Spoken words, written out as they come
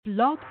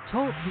Blog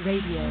Talk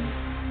Radio.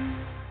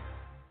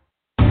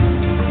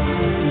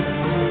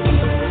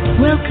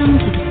 Welcome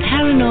to the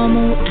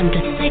Paranormal and the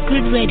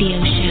Sacred Radio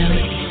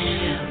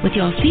Show with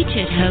your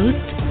featured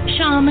host,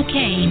 Shar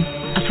McCain,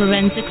 a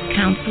forensics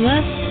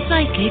counselor,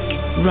 psychic,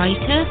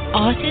 writer,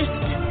 artist,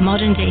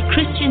 modern-day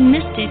Christian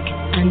mystic,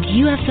 and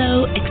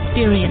UFO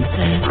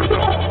experiencer.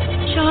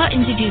 Shar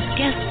introduced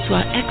guests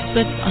who are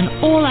experts on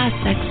all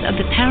aspects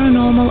of the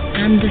paranormal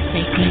and the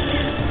sacred.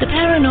 The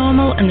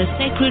Paranormal and the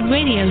Sacred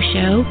Radio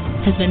Show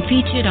has been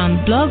featured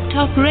on Blog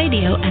Talk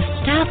Radio as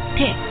staff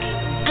pick.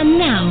 And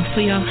now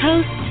for your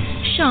host,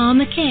 Shar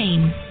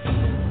McCain.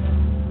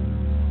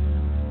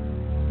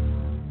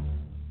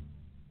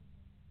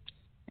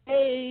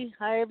 Hey,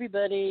 hi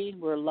everybody.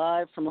 We're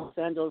live from Los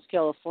Angeles,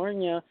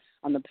 California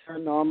on the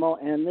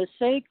Paranormal and the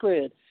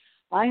Sacred.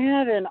 I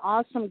have an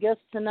awesome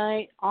guest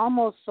tonight,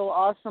 almost so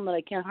awesome that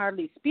I can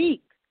hardly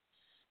speak.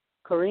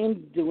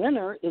 Corrine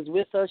is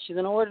with us. She's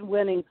an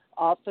award-winning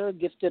author,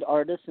 gifted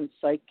artist, and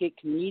psychic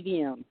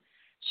medium.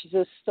 She's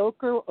a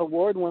Stoker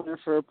Award winner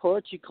for her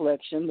poetry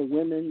collection, The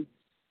Women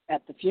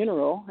at the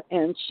Funeral,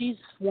 and she's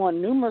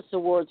won numerous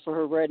awards for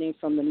her writing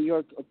from the New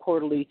York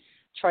Quarterly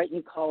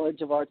Triton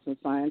College of Arts and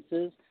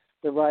Sciences,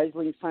 the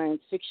Rising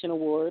Science Fiction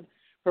Award.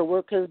 Her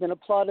work has been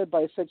applauded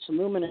by such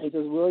luminaries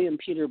as William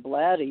Peter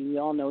Blatty, we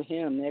all know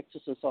him, the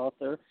Exorcist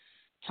author,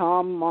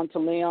 Tom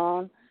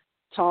Monteleone,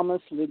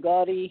 Thomas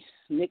Ligotti,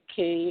 Nick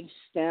Cave,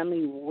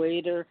 Stanley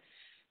Wader,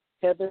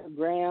 Heather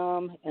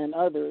Graham, and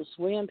others.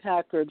 William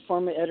Packard,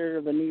 former editor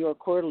of the New York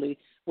Quarterly,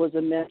 was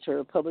a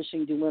mentor,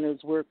 publishing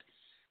DeWinter's work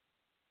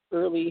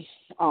early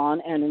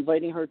on and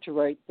inviting her to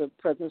write the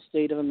present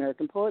state of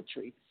American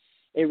poetry,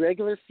 a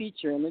regular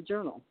feature in the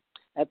journal.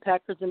 At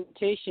Packard's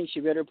invitation,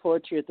 she read her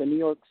poetry at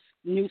the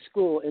New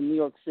School in New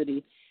York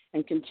City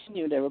and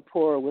continued a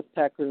rapport with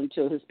Packard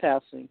until his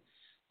passing.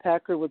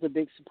 Packard was a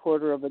big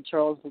supporter of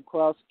Charles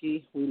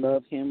Bukowski. We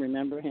love him,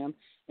 remember him.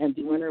 And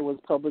DeWinter was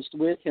published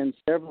with him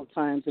several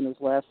times in his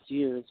last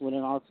years. What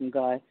an awesome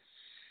guy.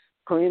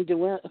 Corrine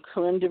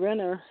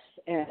DeWinter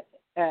at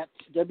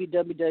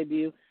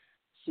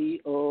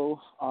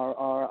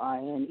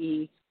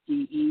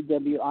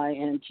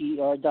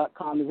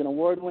www.corrinedewinter.com is an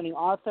award-winning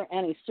author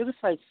and a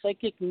certified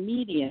psychic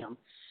medium.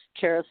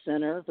 Kara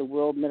Center, the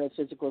World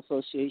Metaphysical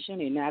Association,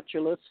 a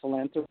naturalist,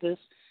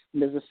 philanthropist,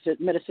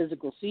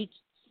 metaphysical seeker,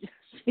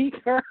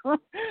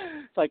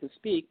 if I could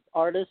speak,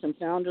 artist and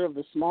founder of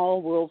the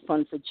Small World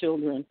Fund for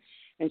Children.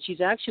 And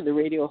she's actually the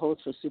radio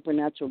host for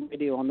Supernatural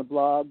Radio on the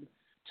blog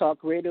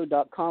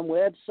talkradio.com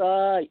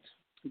website.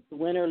 The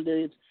winner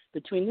lives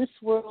between this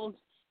world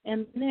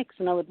and the next,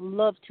 and I would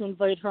love to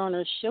invite her on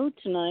our show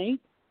tonight.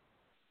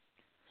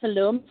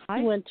 Hello, Ms.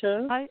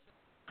 Winter.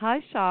 Hi,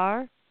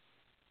 Shar.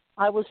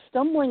 I was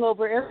stumbling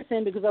over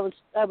everything because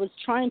I was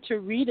trying to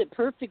read it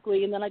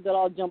perfectly, and then I got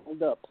all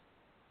jumbled up.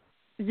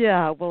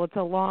 Yeah, well, it's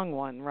a long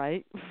one,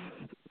 right?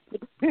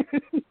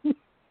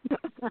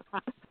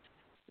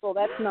 Well,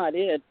 that's not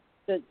it.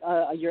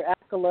 Your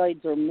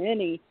accolades are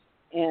many,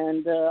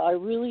 and I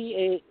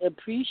really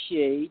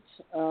appreciate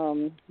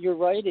your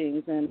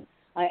writings. And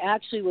I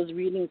actually was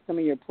reading some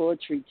of your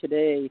poetry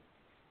today,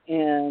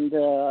 and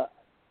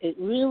it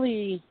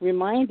really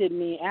reminded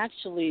me,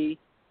 actually,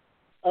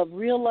 of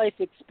real-life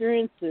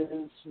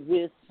experiences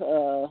with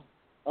a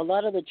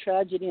lot of the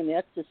tragedy and the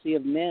ecstasy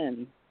of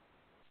men.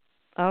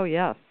 Oh,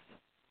 yes.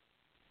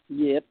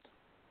 Yep.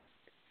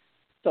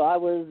 So I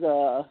was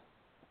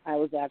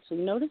actually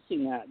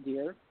noticing that,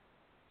 dear.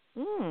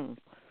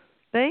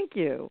 Thank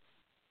you.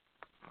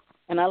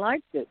 And I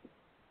liked it.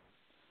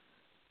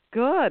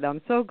 Good.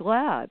 I'm so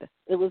glad.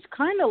 It was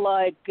kind of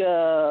like,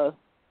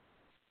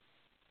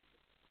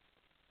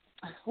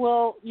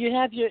 well, you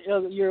have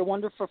your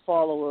wonderful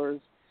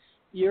followers.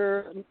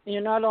 You're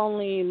not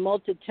only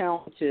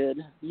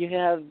multi-talented, you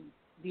have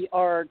the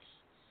arts,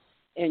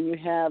 and you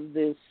have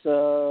this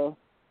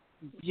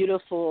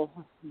beautiful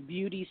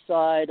beauty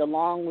side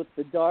along with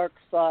the dark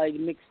side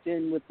mixed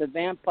in with the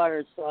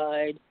vampire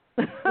side.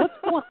 What's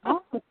going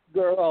on,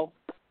 girl?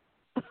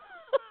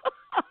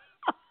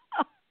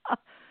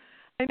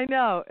 I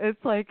know.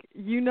 It's like,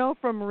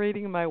 from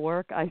reading my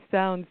work, I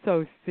sound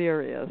so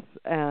serious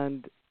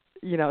and,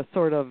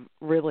 sort of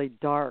really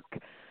dark.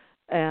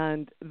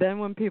 And then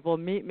when people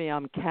meet me,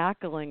 I'm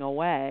cackling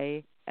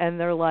away, and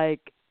they're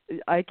like,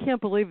 I can't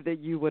believe that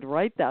you would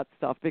write that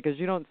stuff because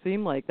you don't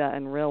seem like that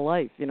in real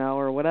life,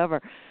 or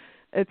whatever.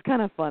 It's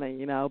kind of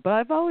funny, But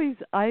I've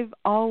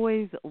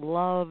always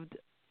loved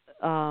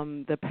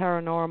the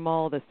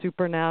paranormal, the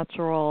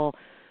supernatural,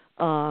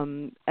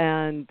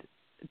 and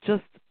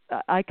just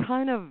I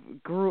kind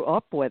of grew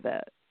up with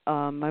it.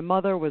 My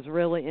mother was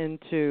really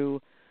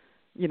into,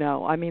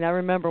 I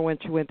remember when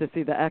she went to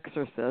see The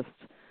Exorcist.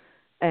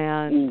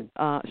 And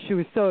she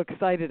was so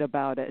excited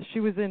about it. She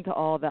was into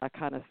all that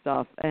kind of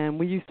stuff. And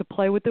we used to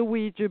play with the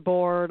Ouija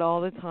board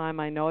all the time.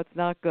 I know it's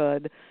not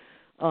good.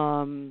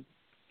 And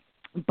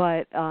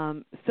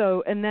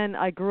then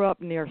I grew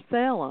up near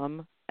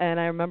Salem, and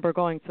I remember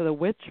going to the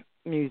Witch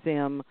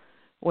Museum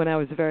when I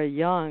was very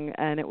young,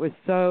 and it was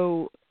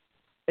so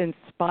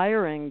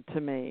inspiring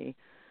to me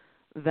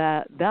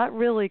that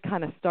really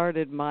kind of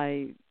started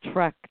my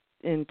trek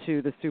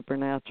into the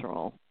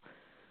supernatural.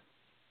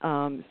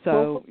 What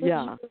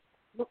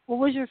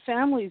was your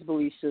family's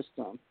belief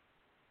system?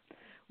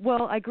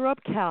 Well, I grew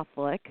up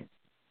Catholic.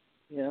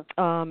 Yeah.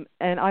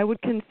 And I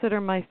would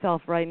consider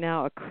myself right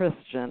now a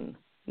Christian.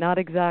 Not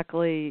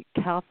exactly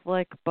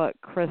Catholic, but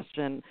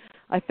Christian.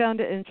 I found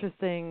it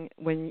interesting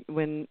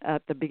when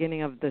at the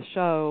beginning of the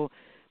show,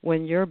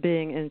 when you're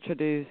being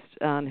introduced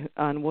on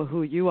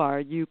who you are,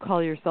 you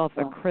call yourself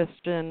a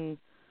Christian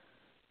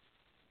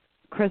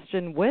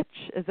witch?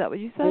 Is that what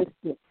you said?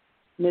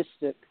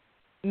 Mystic.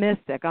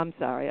 I'm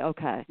sorry.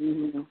 Okay.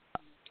 Mm-hmm.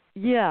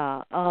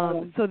 Yeah.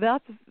 So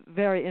that's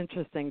very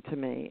interesting to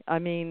me. I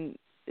mean,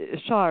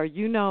 Shar,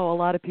 a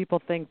lot of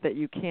people think that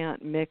you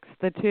can't mix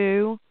the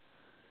two.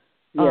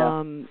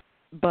 Yeah.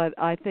 But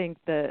I think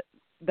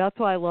that's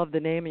why I love the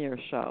name of your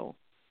show,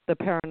 The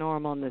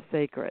Paranormal and the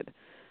Sacred.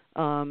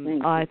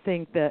 I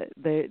think that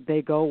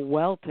they go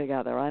well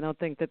together. I don't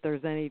think that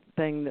there's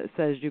anything that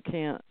says you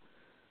can't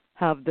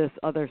have this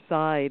other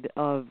side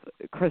of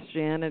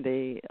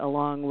Christianity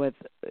along with,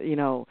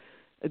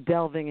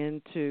 delving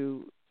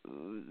into,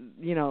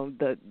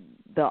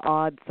 the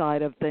odd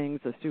side of things,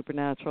 the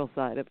supernatural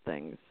side of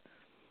things.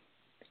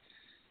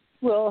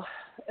 Well,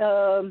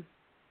 that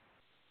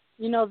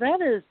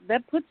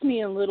puts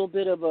me in a little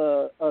bit of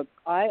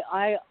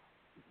I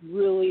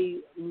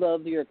really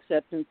love your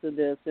acceptance of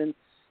this, and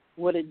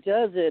what it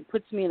does, it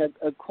puts me in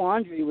a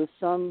quandary with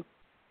some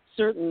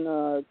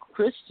certain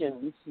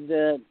Christians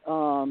that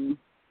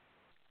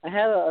I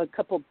had a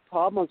couple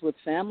problems with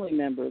family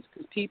members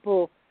because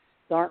people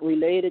aren't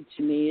related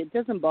to me. It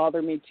doesn't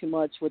bother me too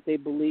much what they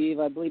believe.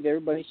 I believe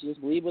everybody should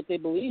just believe what they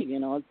believe.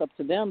 It's up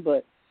to them.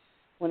 But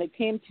when it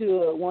came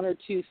to one or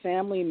two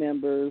family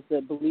members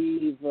that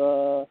believe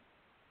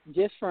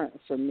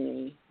different from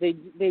me, they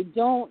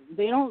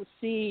don't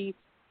see.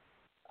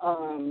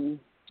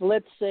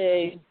 Let's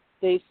say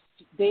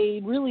they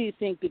really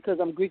think because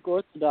I'm Greek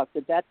Orthodox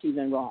that that's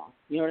even wrong.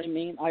 You know what I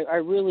mean?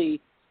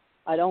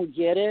 I don't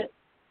get it.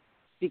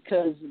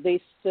 Because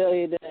they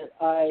say that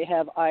I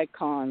have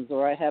icons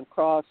or I have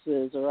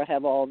crosses or I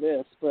have all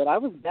this. But I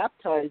was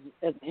baptized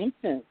as an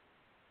infant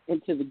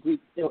into the Greek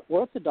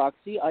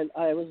Orthodoxy. I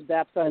was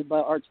baptized by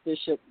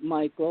Archbishop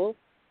Michael.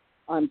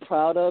 I'm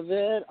proud of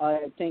it.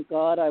 I thank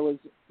God I was,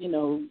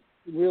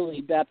 really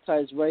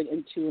baptized right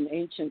into an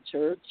ancient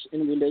church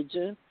in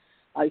religion.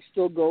 I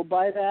still go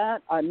by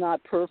that. I'm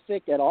not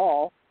perfect at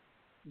all.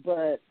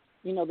 But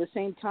the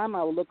same time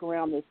I will look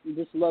around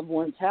this loved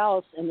one's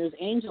house and there's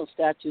angel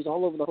statues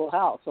all over the whole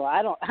house. So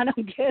I don't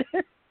get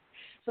it.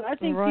 So I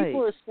think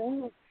people are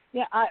saying,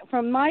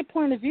 from my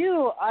point of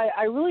view,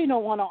 I really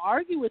don't want to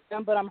argue with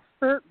them, but I'm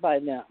hurt by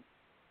them.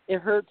 It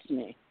hurts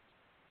me.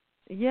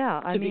 Yeah,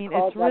 I mean,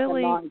 it's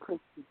really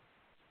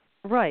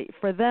right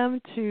for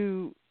them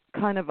to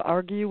kind of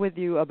argue with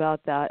you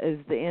about that is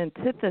the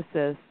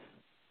antithesis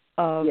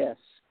of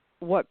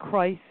what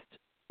Christ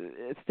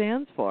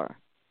stands for.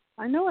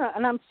 I know,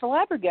 and I'm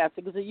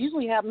flabbergasted because it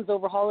usually happens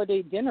over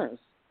holiday dinners.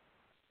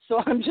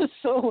 So I'm just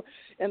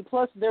and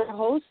plus they're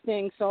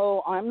hosting,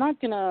 so I'm not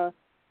going to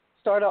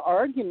start an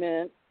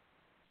argument,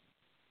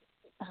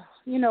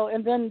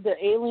 and then the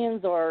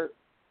aliens are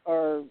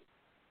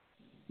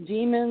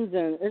demons,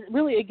 and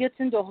it gets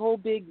into a whole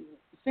big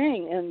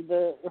thing, and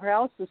her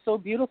house is so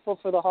beautiful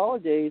for the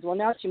holidays. Well,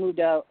 now she moved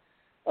out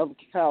of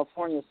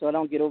California, so I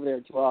don't get over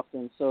there too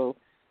often, so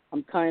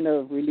I'm kind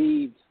of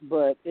relieved,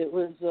 but it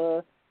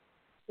was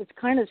it's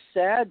kind of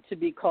sad to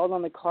be called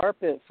on the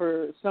carpet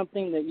for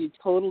something that you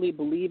totally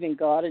believe in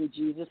God and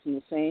Jesus and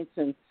the saints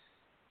and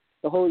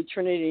the Holy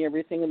Trinity and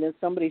everything, and then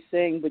somebody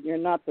saying, but you're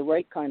not the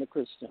right kind of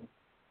Christian.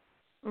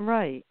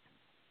 Right.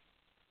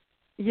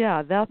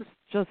 Yeah, that's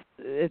just,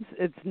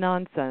 it's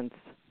nonsense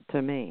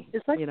to me.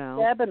 It's like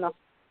stabbing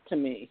to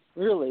me,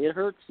 really. It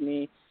hurts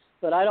me,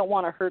 but I don't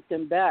want to hurt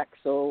them back,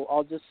 so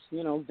I'll just,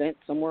 vent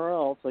somewhere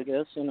else, I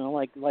guess,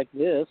 like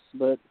this.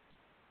 But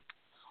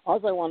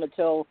all I want to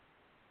tell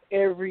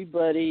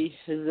everybody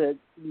is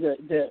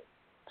that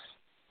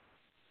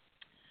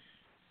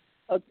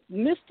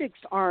mystics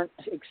aren't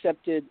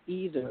accepted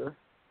either,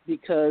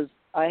 because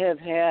I have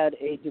had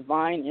a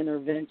divine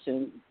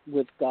intervention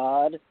with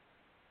God,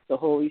 the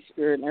Holy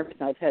Spirit, and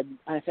everything.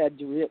 I've had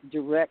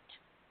direct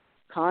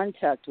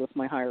contact with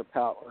my higher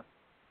power.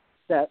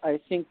 That I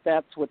think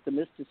that's what the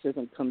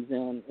mysticism comes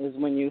in, is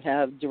when you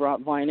have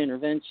divine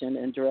intervention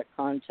and direct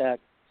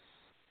contact.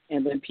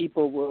 And then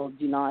people will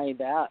deny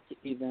that,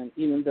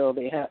 even though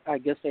I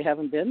guess they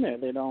haven't been there.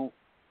 They don't.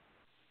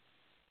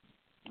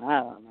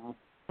 I don't know.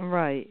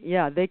 Right.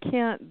 Yeah. They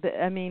can't.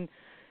 I mean,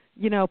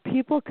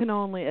 people can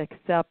only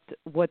accept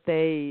what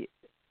they.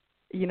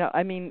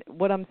 I mean,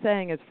 what I'm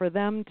saying is, for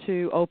them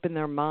to open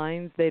their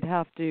minds, they'd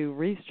have to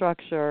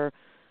restructure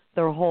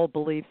their whole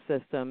belief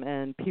system,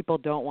 and people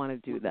don't want to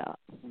do that.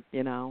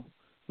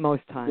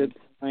 Most times.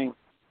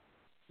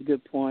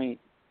 Good point.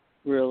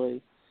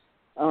 Really.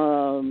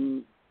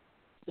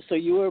 So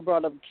you were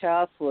brought up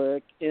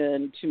Catholic,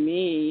 and to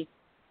me,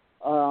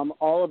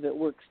 all of it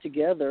works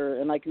together,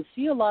 and I can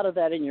see a lot of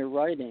that in your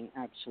writing,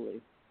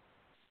 actually.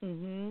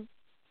 Mhm.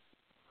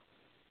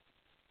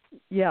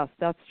 Yes,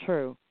 that's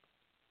true.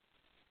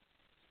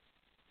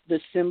 The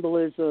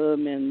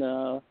symbolism and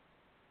the,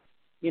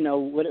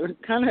 what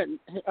it kind of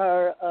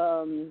are.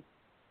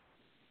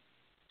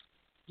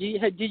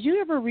 Did you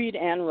ever read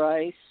Anne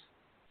Rice?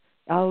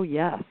 Oh,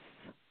 yes.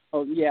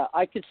 Oh yeah,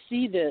 I could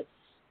see that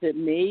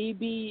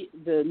maybe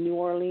the New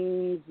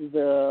Orleans,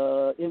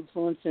 the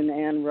influence in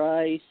Anne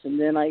Rice, and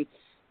then I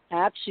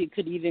actually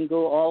could even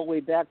go all the way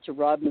back to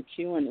Rod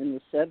McEwen in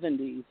the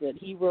 70s, that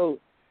he wrote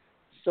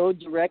so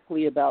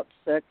directly about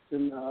sex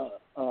and the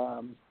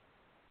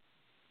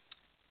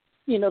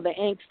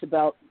angst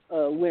about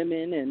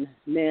women and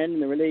men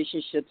and the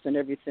relationships and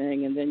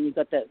everything, and then you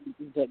got that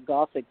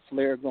gothic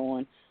flair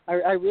going.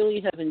 I really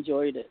have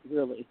enjoyed it,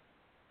 really.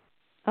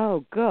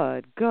 Oh,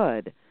 good,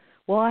 good.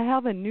 Well, I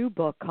have a new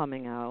book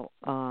coming out,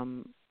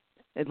 in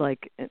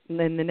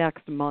the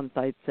next month,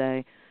 I'd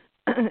say.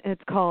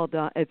 It's called,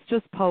 it's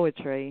just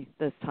poetry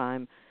this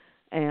time,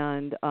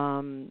 and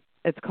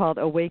it's called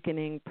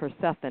Awakening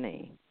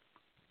Persephone.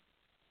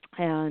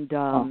 And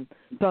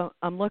so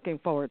I'm looking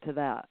forward to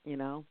that,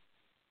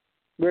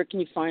 Where can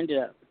you find it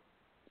at?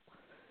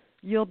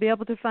 You'll be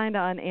able to find it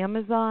on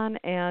Amazon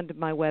and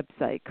my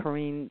website,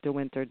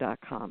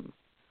 CorrineDeWinter.com.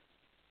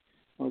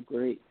 Oh,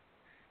 great.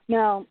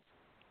 Now,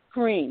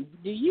 Corrine,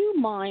 do you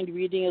mind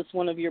reading us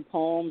one of your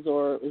poems,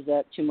 or is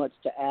that too much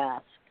to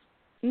ask?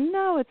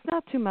 No, it's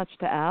not too much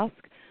to ask.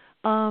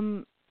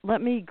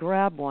 Let me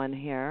grab one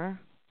here.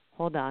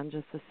 Hold on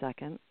just a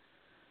second.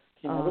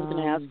 Okay, I was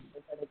going to ask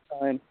ahead of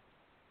time.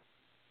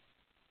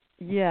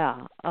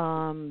 Yeah.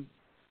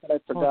 But I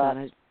forgot.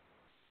 Hold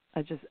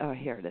on.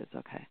 Here it is.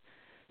 Okay.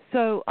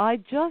 So I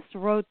just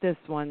wrote this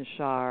one,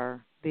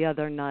 Shar, the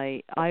other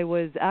night. I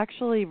was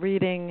actually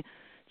reading,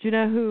 do you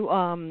know who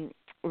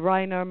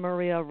Rainer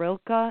Maria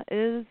Rilke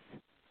is?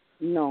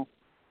 No.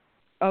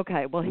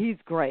 Okay, well, he's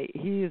great.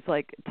 He's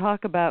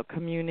talk about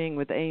communing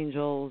with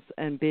angels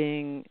and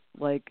being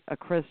a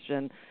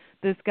Christian.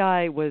 This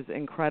guy was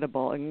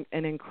incredible, an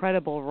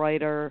incredible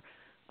writer,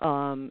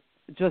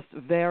 just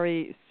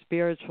very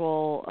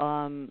spiritual.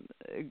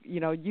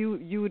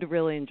 You would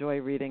really enjoy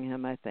reading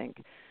him, I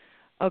think.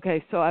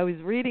 Okay, so I was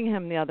reading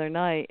him the other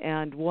night,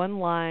 and one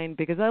line,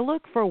 because I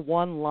look for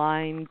one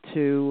line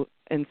to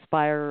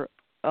inspire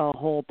a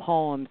whole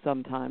poem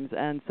sometimes,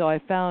 and so I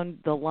found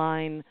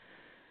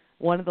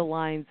one of the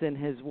lines in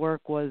his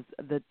work was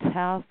the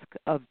task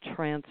of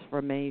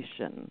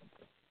transformation.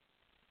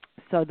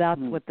 So that's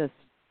what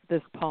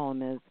this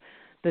poem is,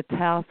 the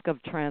task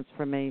of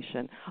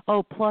transformation.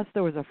 Oh, plus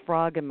there was a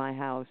frog in my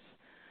house,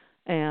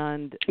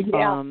 and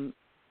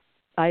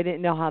I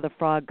didn't know how the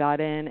frog got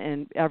in,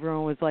 and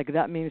everyone was like,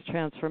 that means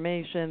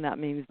transformation, that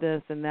means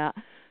this and that.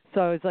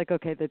 So I was like,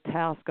 okay, the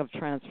task of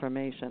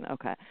transformation,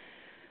 okay.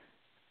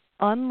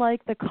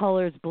 Unlike the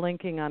colors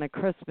blinking on a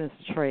Christmas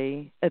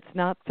tree, it's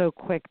not so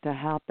quick to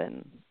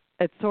happen.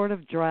 It sort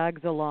of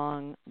drags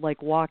along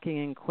like walking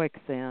in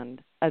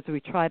quicksand as we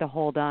try to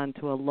hold on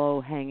to a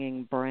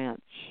low-hanging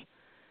branch.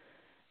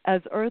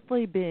 As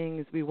earthly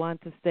beings, we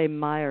want to stay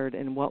mired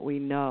in what we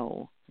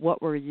know,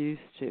 what we're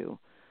used to,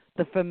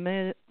 the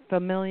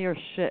familiar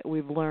shit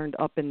we've learned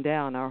up and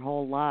down our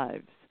whole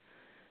lives.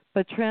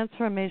 But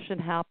transformation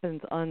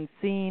happens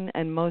unseen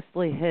and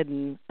mostly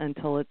hidden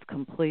until its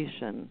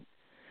completion.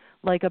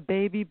 Like a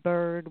baby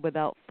bird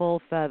without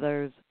full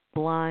feathers,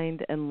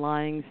 blind and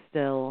lying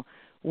still,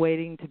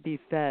 waiting to be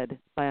fed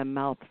by a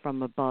mouth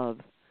from above.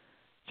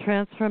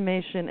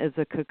 Transformation is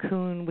a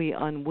cocoon we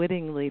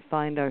unwittingly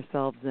find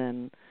ourselves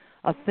in,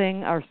 a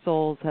thing our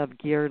souls have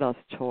geared us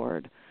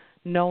toward,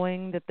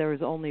 knowing that there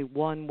is only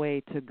one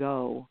way to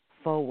go,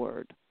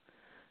 forward.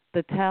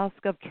 The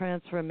task of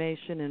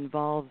transformation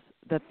involves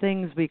the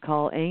things we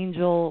call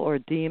angel or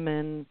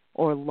demon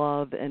or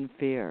love and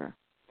fear.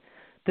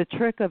 The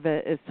trick of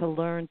it is to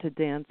learn to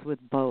dance with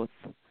both,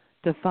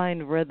 to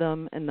find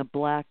rhythm in the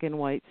black and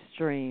white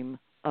stream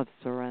of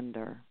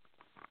surrender.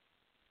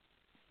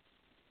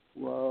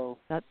 Whoa.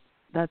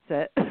 That's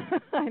it.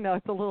 I know,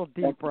 it's a little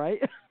deep, right?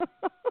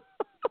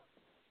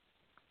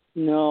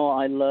 No,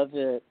 I love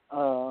it.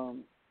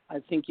 I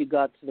think you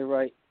got to the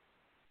right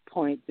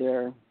point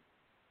there.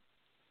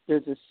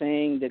 There's a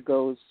saying that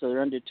goes,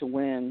 surrender to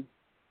win.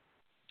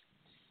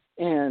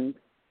 And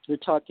we're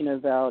talking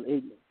about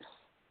it.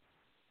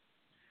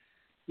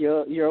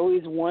 You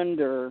always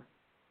wonder,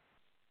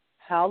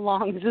 how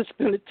long is this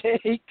going to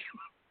take?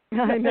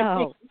 I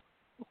know.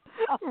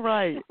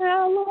 Right.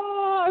 How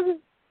long?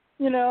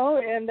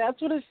 And that's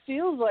what it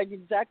feels like,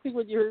 exactly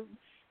what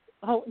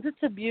it's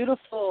a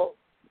beautiful,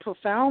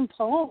 profound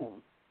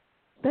poem.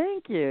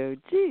 Thank you.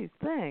 Geez,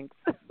 thanks.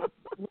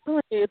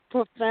 Really, it's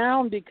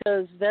profound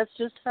because that's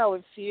just how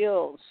it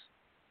feels.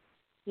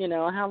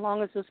 How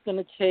long is this going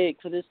to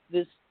take for this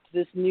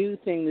new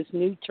thing, this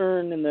new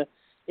turn in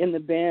the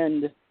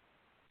bend?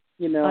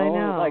 I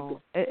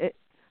know.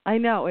 I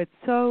know. It's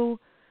so,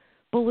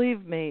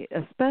 believe me,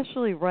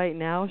 especially right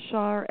now,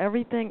 Shar,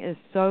 everything is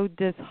so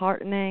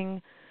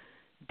disheartening,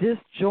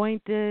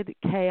 disjointed,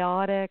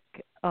 chaotic,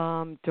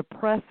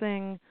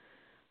 depressing,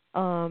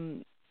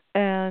 and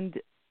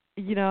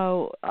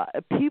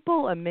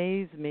people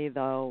amaze me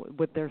though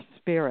with their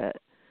spirit,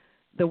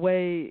 the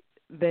way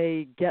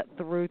they get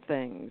through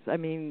things. I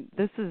mean,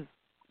 this is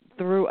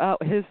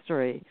throughout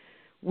history.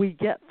 We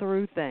get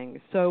through things.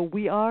 So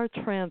we are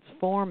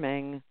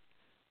transforming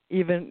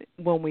even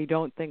when we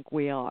don't think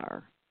we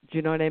are. Do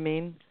you know what I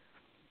mean?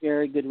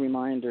 Very good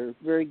reminder.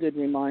 Very good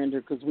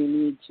reminder, because we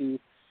need to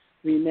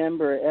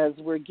remember as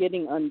we're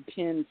getting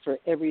unpinned for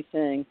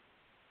everything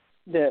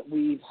that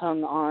we've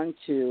hung on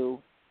to,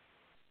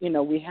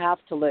 we have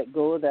to let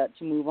go of that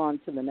to move on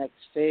to the next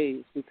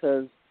phase,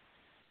 because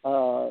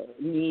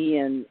me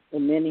and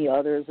many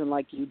others, and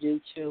like you do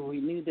too, we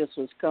knew this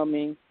was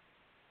coming.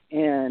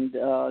 And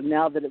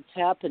now that it's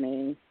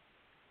happening,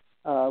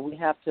 we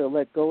have to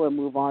let go and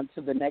move on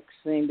to the next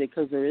thing,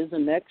 because there is a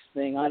next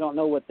thing. I don't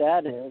know what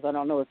that is. I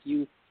don't know if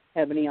you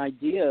have any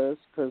ideas,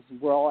 because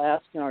we're all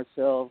asking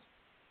ourselves,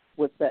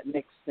 what's that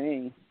next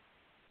thing?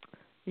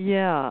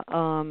 Yeah,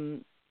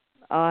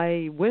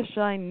 I wish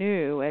I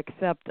knew,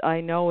 except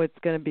I know it's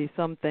going to be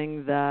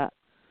something that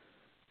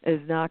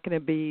is not going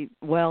to be,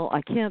 well,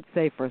 I can't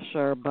say for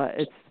sure, but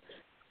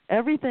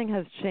everything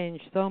has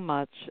changed so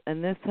much,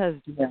 and this has,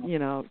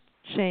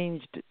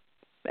 changed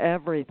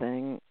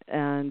everything.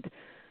 And,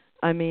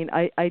 I mean,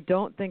 I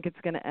don't think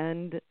it's going to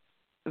end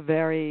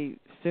very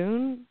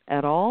soon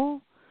at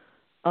all.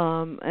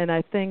 And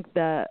I think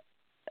that,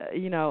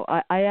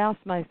 I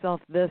asked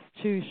myself this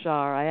too,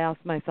 Shar. I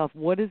asked myself,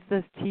 what is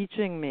this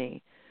teaching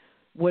me?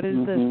 What is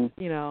this,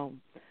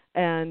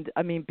 and,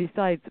 I mean,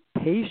 besides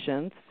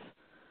patience,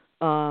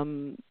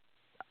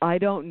 I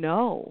don't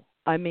know.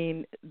 I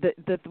mean,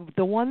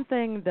 the one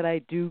thing that I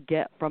do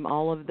get from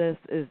all of this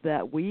is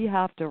that we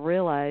have to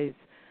realize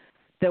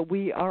that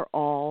we are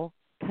all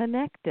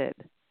connected.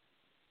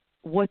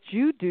 What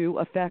you do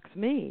affects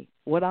me.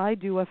 What I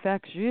do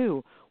affects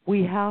you.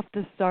 We have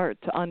to start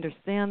to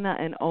understand that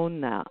and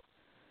own that,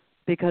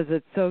 because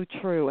it's so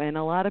true. And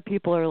a lot of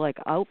people are like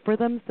out for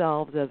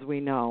themselves, as we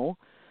know.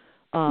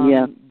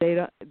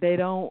 They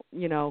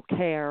don't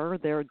care.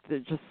 They're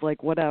just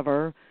like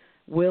whatever,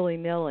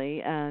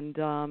 willy-nilly. And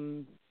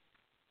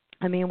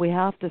I mean, we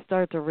have to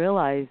start to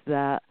realize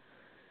that,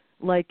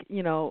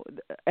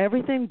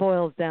 everything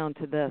boils down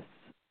to this,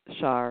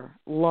 Shar: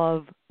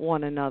 love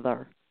one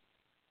another.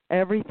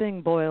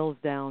 Everything boils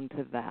down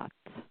to that.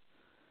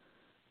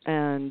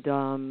 And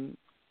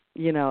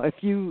if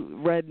you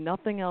read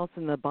nothing else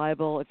in the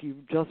Bible, if you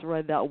just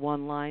read that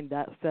one line,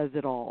 that says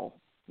it all.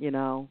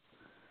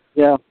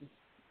 Yeah.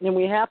 And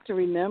we have to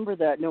remember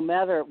that no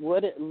matter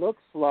what it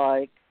looks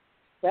like,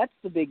 that's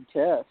the big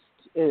test,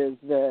 is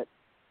that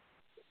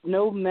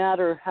no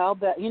matter how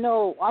bad, I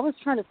was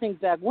trying to think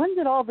back, when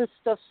did all this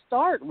stuff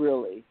start,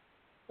 really?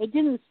 It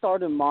didn't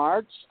start in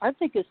March. I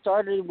think it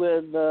started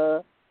with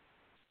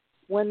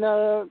when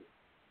now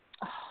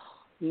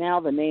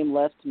the name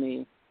left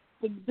me,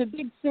 the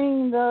big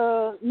thing,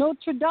 the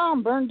Notre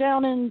Dame burned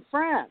down in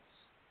France.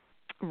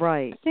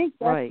 Right. I think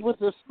that was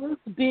the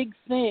first big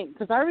thing,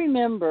 because I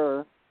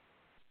remember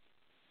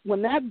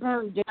when that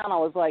burned down, I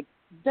was like,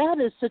 that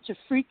is such a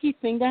freaky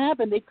thing to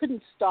happen. They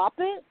couldn't stop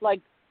it.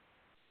 Like,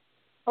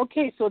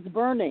 okay, so it's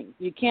burning.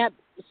 You can't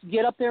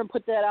get up there and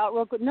put that out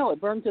real quick. No,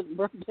 it burned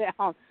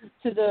down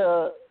to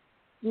the,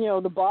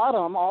 the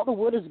bottom. All the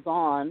wood is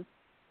gone.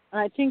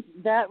 And I think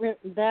that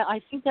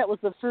was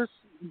the first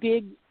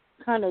big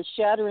kind of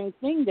shattering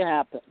thing to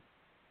happen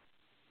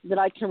that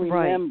I can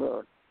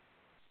remember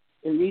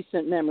in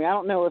recent memory. I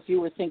don't know if you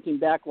were thinking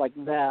back like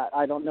that.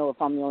 I don't know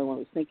if I'm the only one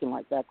who's thinking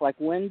like that. Like,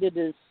 when did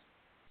this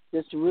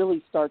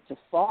really start to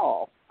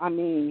fall? I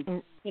mean,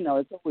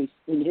 it's always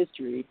in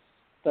history,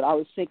 but I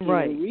was thinking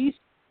in recent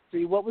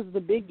history, what was the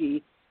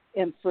biggie?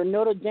 And for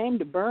Notre Dame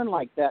to burn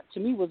like that, to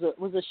me, was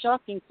a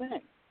shocking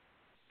thing.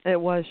 It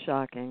was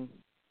shocking.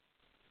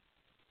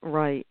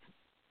 Right.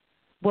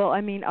 Well,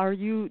 I mean,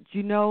 do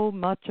you know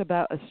much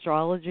about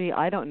astrology?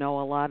 I don't know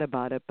a lot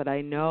about it, but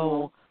I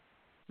know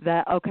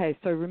that, okay,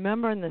 so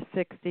remember in the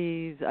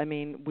 60s, I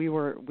mean, we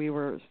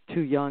were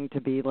too young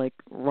to be, like,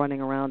 running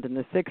around in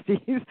the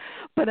 60s,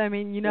 but, I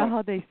mean, you know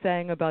how they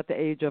sang about the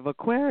age of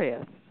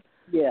Aquarius?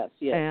 Yes.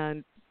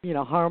 And,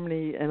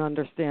 harmony and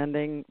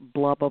understanding,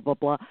 blah, blah, blah,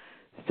 blah.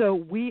 So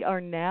we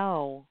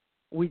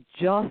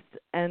just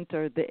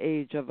entered the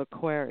age of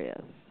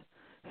Aquarius.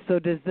 So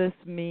does this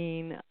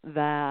mean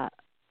that,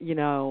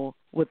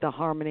 with the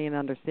harmony and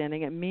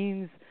understanding, it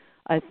means,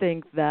 I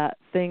think, that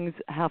things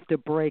have to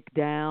break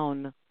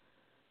down,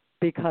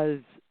 because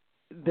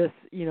this,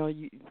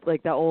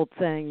 like that old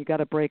saying, you got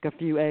to break a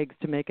few eggs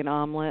to make an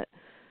omelet.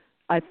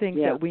 I think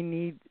that we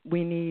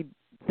need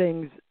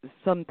things,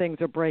 some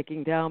things are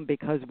breaking down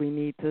because we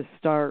need to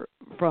start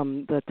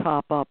from the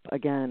top up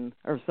again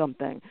or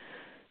something.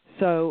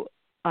 So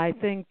I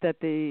think that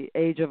the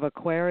age of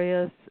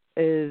Aquarius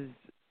is,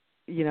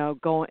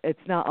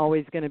 it's not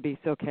always going to be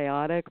so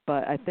chaotic,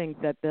 but I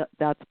think that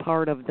that's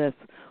part of this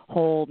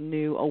whole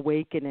new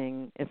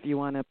awakening, if you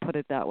want to put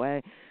it that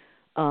way,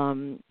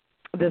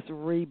 this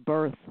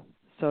rebirth,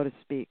 so to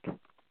speak.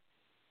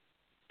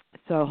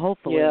 So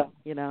hopefully, Yeah.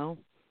 you know.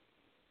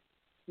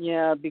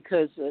 Yeah,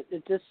 because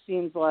it just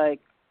seems like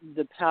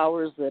the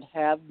powers that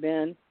have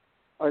been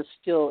are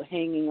still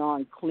hanging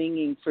on,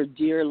 clinging for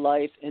dear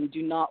life, and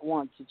do not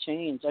want to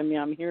change. I mean,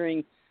 I'm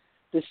hearing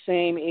the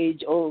same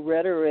age-old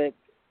rhetoric.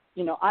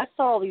 You know, I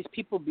thought all these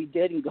people would be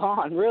dead and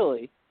gone,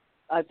 really.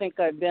 I think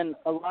I've been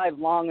alive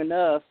long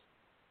enough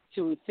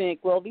to think,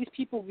 well, these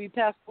people will be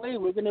passed away.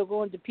 We're going to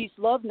go into peace,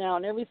 love now,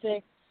 and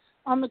everything.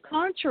 On the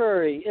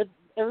contrary,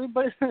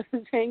 everybody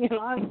is hanging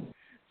on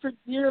for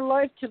dear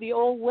life to the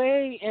old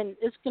way, and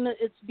it's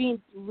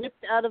being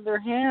ripped out of their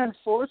hands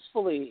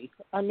forcefully.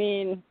 I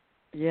mean,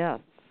 yes,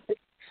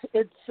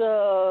 it's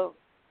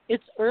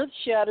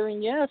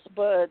earth-shattering, yes,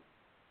 but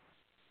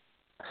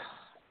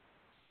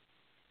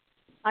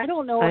I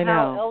don't know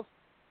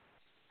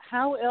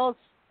how else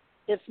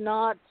if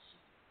not,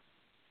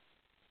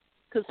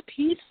 because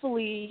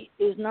peacefully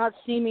is not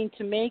seeming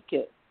to make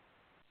it.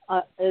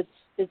 I'm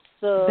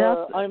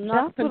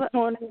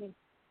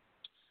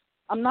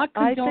not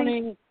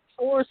condoning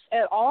force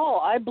at all.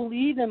 I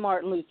believe in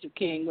Martin Luther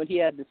King, what he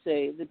had to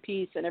say, the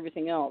peace and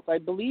everything else. I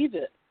believe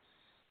it.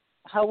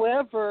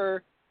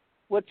 However,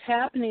 what's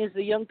happening is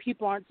the young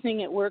people aren't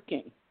seeing it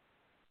working.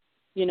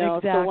 You know,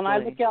 exactly. So when I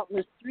look out in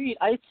the street,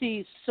 I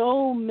see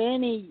so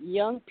many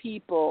young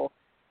people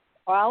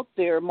out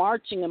there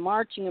marching and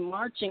marching and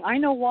marching. I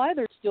know why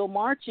they're still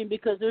marching,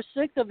 because they're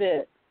sick of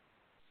it.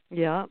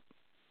 Yeah.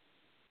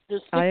 They're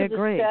sick of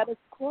the status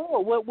quo.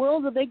 What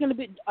world are they going to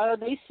be? Are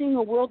they seeing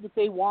a world that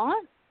they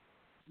want?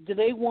 Do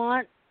they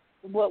want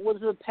what was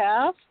the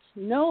past?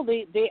 No,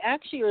 they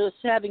actually are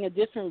having a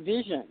different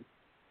vision.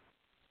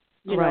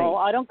 You know,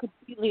 I don't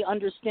completely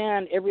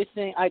understand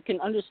everything. I can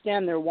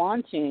understand their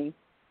wanting.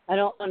 I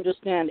don't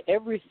understand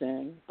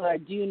everything, but I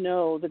do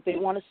know that they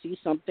want to see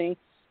something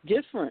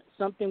different,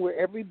 something where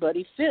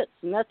everybody fits.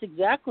 And that's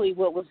exactly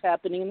what was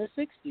happening in the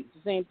 60s,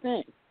 the same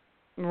thing.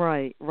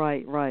 Right.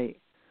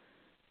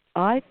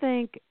 I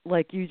think,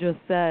 like you just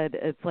said,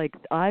 it's like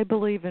I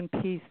believe in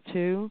peace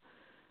too,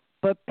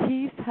 but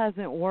peace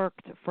hasn't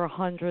worked for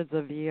hundreds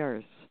of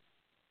years.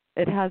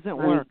 It hasn't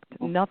worked.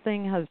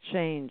 Nothing has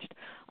changed.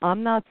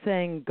 I'm not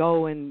saying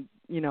go and,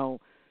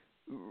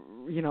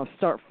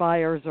 start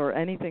fires or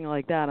anything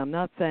like that. I'm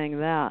not saying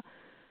that.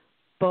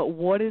 But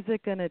what is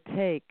it going to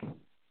take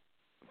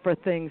for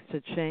things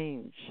to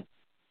change?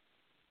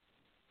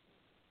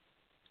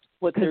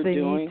 What they're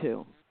doing. Because they need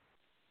to.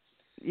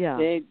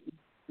 Yeah.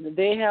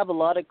 They have a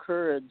lot of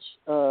courage.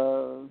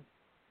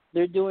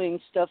 They're doing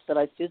stuff that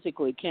I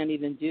physically can't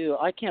even do.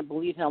 I can't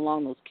believe how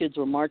long those kids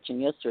were marching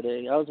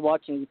yesterday. I was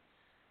watching,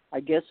 I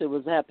guess it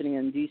was happening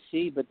in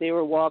D.C., but they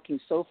were walking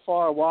so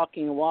far,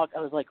 walking. I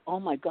was like, oh,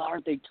 my God,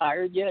 aren't they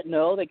tired yet?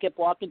 No, they kept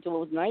walking until it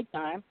was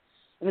nighttime.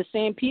 And the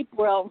same people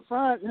were out in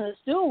front, and they're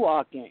still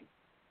walking.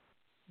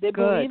 They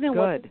believe in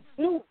what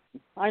they're doing.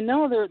 I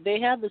know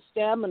they have the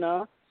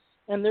stamina,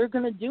 and they're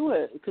going to do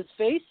it. Because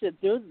face it,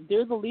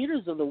 they're the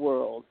leaders of the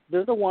world.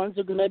 They're the ones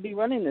who are going to be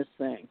running this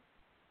thing.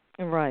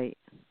 Right.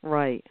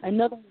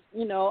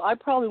 I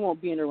probably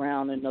won't be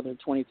around in another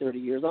 20, 30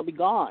 years. I'll be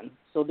gone.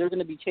 So they're going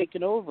to be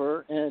taken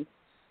over. And,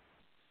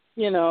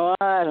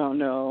 I don't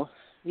know.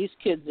 These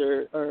kids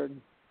are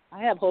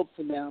I have hope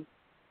for them.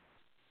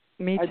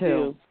 Me too. I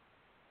do.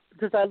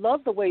 Because I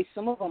love the way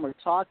some of them are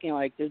talking.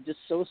 Like, they're just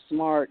so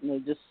smart, and they're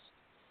just,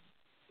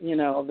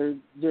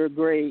 they're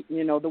great.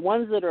 The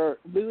ones that are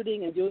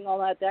looting and doing all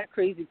that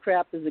crazy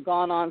crap has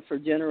gone on for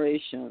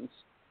generations.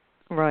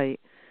 Right.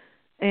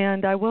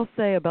 And I will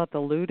say about the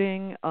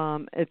looting,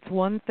 it's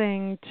one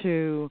thing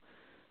to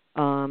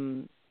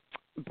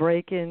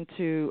break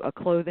into a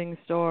clothing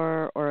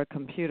store or a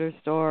computer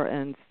store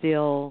and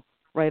steal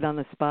right on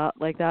the spot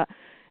like that.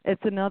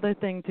 It's another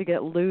thing to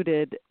get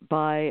looted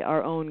by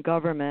our own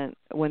government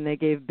when they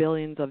gave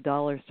billions of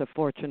dollars to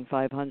Fortune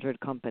 500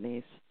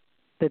 companies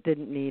that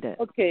didn't need it.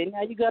 Okay,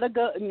 now you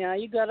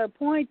got a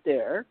point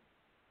there.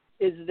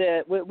 Is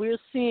that what we're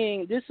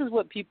seeing? This is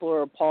what people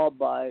are appalled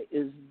by: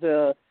 is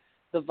the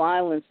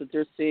violence that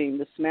they're seeing,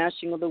 the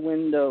smashing of the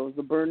windows,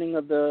 the burning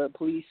of the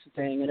police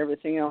thing, and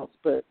everything else.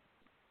 But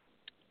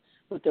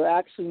what they're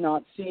actually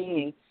not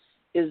seeing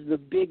is the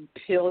big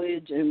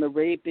pillage and the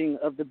raping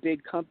of the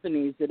big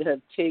companies that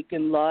have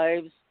taken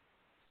lives,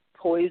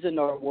 poisoned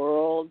our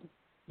world.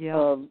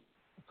 Yeah.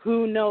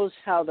 Who knows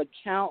how the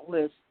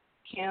countless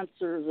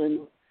cancers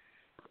and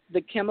the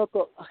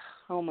chemical,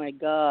 oh my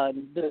God,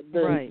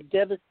 the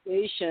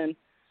devastation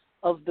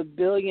of the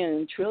billion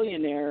and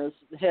trillionaires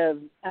have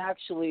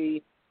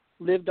actually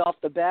lived off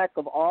the back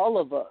of all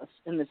of us,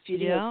 and the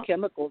feeding us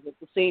chemicals at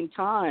the same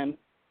time.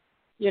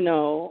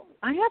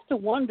 I have to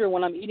wonder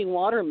when I'm eating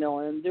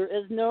watermelon, there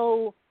is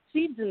no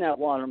seeds in that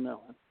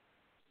watermelon.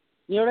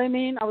 You know what I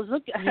mean? I was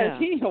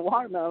eating a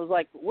watermelon. I was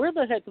like, where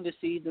the heck are the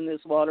seeds in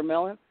this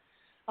watermelon?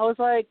 I was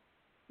like,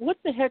 what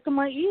the heck am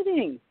I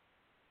eating?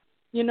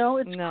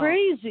 It's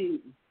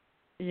crazy.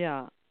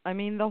 Yeah. I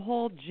mean, the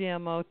whole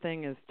GMO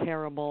thing is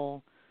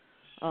terrible.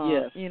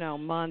 Yes.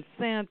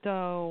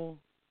 Monsanto,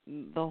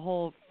 the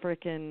whole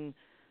frickin',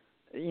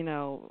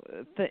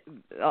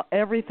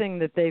 everything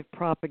that they've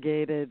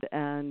propagated,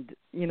 and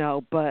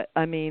but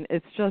I mean,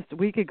 it's just,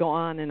 we could go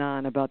on and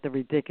on about the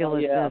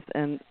ridiculousness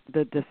and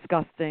the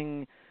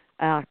disgusting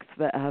acts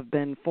that have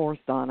been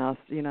forced on us,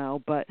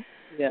 but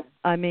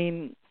I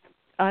mean,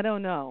 I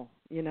don't know,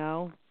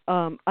 I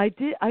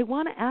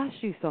want to ask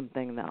you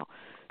something though.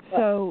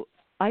 So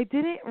I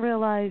didn't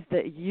realize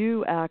that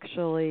you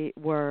actually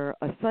were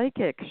a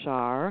psychic,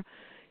 Shar.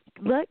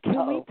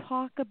 Can we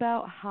talk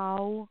about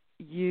how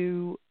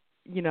you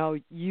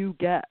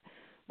get,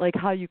 like,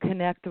 how you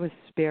connect with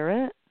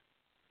spirit?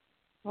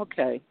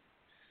 Okay.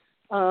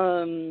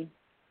 Well,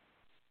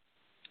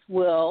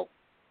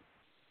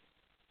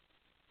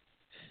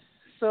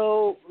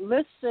 so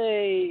let's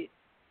say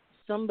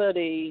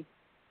somebody,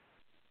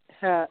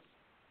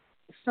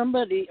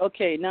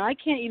 okay, now I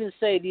can't even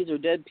say these are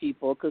dead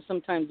people because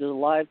sometimes they're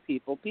alive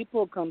people.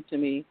 People come to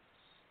me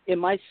in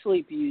my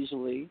sleep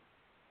usually,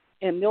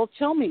 and they'll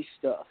tell me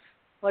stuff.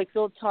 Like,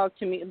 they'll talk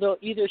to me. They'll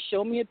either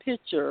show me a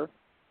picture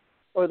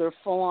or they're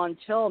full-on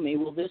tell me,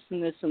 well, this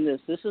and this and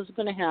this. This is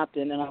going to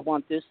happen, and I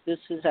want this. This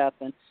has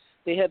happened.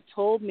 They have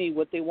told me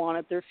what they want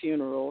at their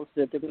funerals,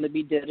 that they're going to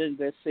be dead in,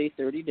 let's say,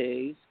 30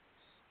 days,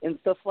 and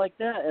stuff like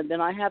that. And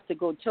then I have to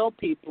go tell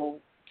people,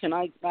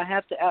 I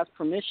have to ask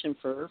permission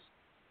first,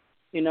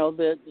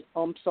 that,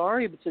 I'm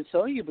sorry to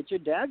tell you, but your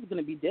dad's going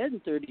to be dead in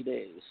 30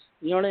 days.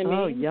 You know what I mean?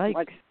 Oh,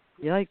 yikes.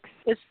 Yikes.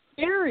 It's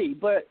scary,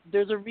 but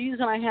there's a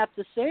reason I have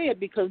to say it,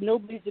 because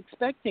nobody's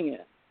expecting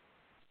it.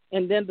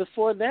 And then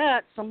before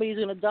that, somebody's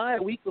going to die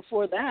a week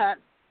before that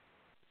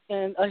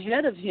and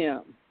ahead of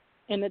him.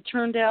 And it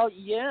turned out,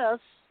 yes,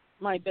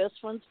 my best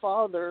friend's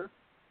father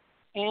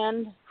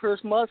and her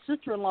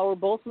sister-in-law were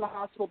both in the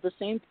hospital at the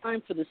same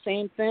time for the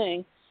same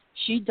thing.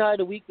 She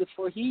died a week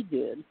before he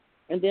did,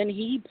 and then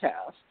he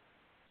passed.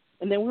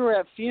 And then we were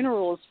at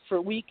funerals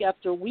for week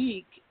after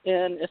week,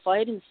 and if I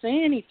didn't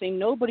say anything,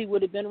 nobody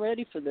would have been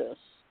ready for this.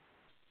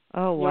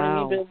 Oh,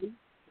 wow. You know what I mean?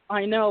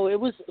 I know, it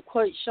was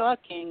quite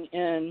shocking,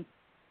 and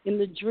in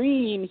the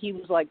dream, he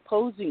was like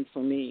posing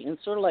for me, and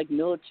sort of like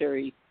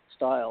military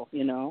style,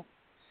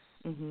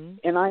 Mm-hmm.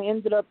 And I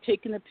ended up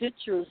taking the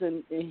pictures,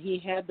 and he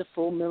had the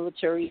full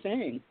military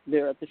thing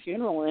there at the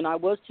funeral. And I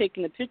was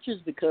taking the pictures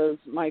because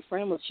my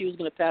friend she was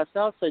going to pass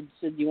out, so I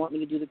said, do you want me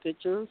to do the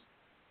pictures?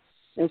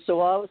 And so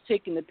while I was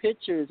taking the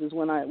pictures is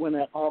when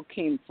it all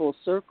came full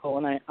circle,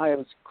 and I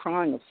was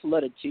crying a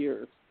flood of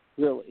tears,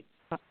 really.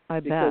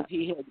 Because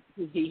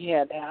he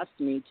had asked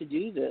me to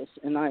do this,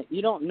 and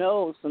you don't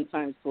know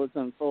sometimes what's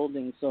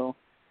unfolding, so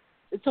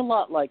it's a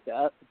lot like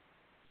that.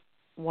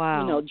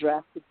 Wow.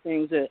 Drastic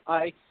things that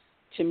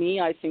to me,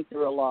 I think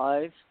they're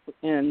alive,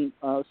 and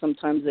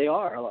sometimes they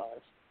are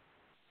alive.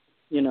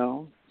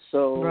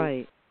 So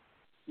right.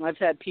 I've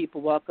had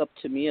people walk up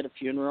to me at a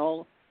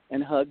funeral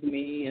and hug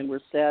me, and we're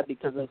sad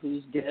because of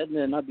who's dead, and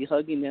then I'll be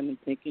hugging them and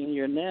thinking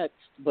you're next,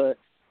 but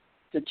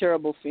it's a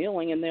terrible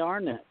feeling, and they are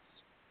next.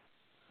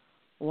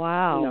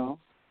 Wow.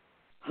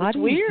 How do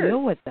you weird.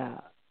 deal with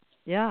that?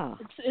 Yeah.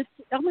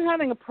 I'm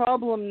having a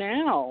problem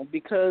now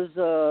because,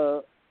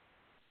 other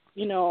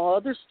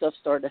stuff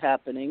started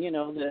happening,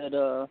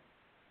 that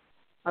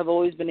I've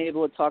always been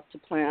able to talk to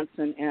plants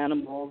and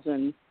animals,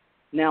 and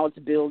now it's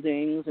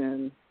buildings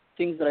and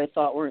things that I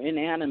thought were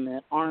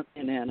inanimate aren't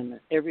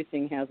inanimate.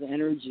 Everything has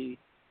energy.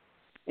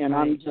 And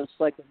right. I'm just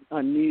like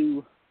a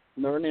new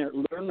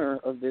learner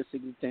of this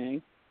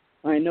thing.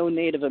 I know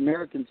Native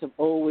Americans have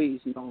always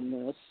known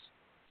this,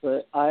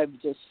 but I've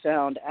just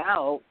found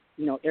out,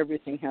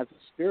 everything has a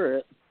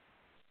spirit.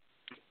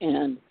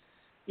 And,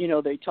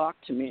 they talk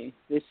to me.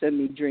 They send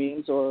me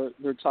dreams, or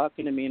they're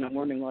talking to me, and I'm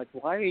wondering, like,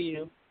 why are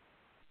you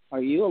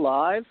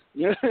alive?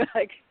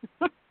 Like,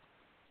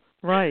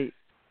 right.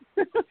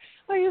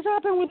 Like, this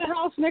happened with the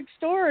house next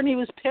door, and he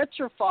was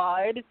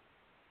petrified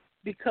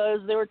because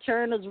they were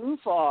tearing his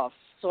roof off.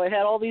 So I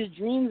had all these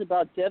dreams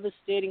about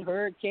devastating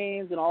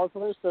hurricanes and all this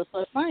other stuff. So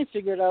I finally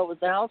figured out it was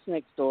the house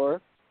next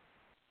door.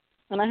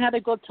 And I had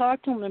to go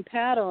talk to him and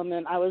pat him,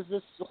 and I was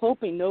just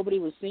hoping nobody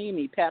would see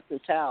me pat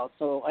this house.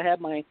 So I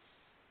had my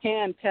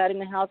hand patting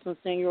the house and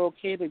saying, you're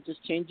okay, they're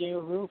just changing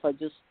your roof. I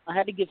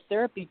had to give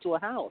therapy to a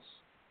house.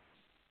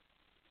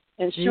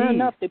 And sure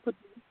enough, they put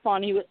the roof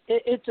on.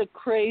 It's a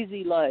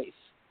crazy life.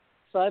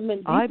 So I've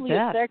been deeply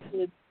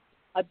affected.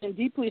 I've been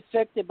deeply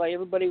affected by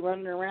everybody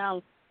running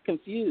around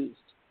confused.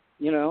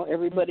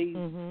 Everybody,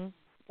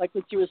 like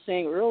what you were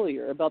saying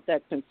earlier about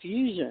that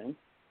confusion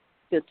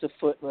that's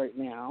afoot right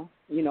now.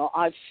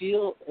 I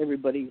feel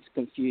everybody's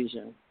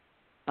confusion.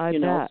 I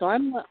bet. So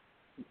I'm not.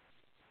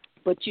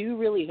 But you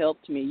really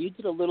helped me. You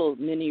did a little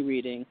mini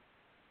reading,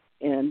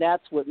 and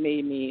that's what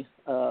made me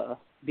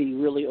be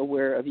really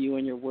aware of you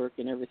and your work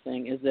and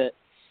everything, is that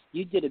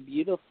you did a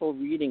beautiful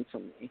reading for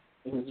me.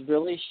 It was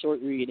really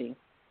short reading,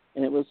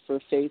 and it was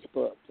for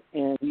Facebook.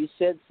 And you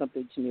said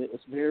something to me that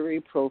was very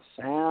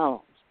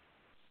profound.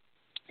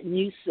 And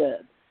you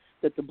said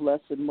that the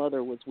Blessed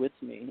Mother was with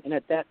me. And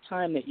at that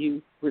time that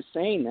you were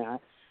saying that,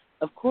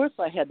 of course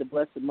I had the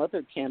Blessed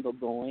Mother candle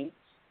going,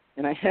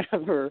 and I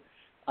have her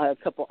a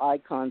couple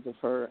icons of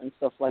her and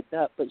stuff like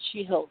that. But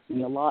she helps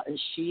me a lot, and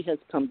she has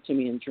come to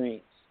me in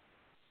dreams.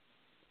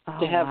 Oh,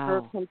 To have wow.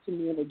 her come to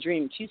me in a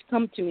dream. She's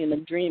come to me in a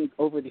dream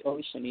over the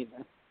ocean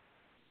even.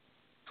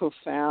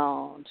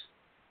 Profound.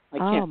 I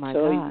can't my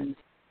tell God. you.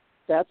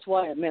 That's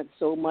why it meant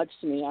so much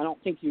to me. I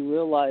don't think you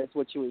realized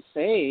what you were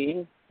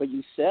saying, but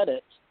you said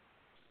it.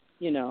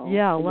 You know.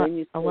 Yeah,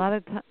 a lot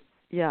of times.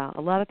 Yeah,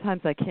 a lot of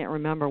times I can't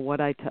remember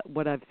what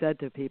I've said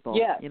to people.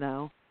 Yeah. You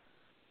know.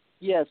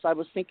 Yes, I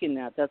was thinking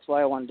that. That's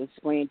why I wanted to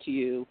explain to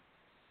you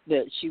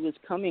that she was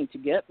coming to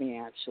get me,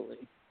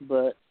 actually.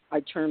 But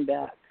I turned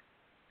back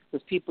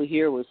because people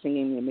here were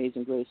singing The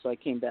Amazing Grace, so I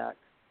came back.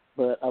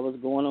 But I was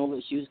going over.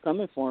 She was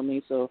coming for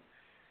me, so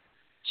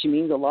she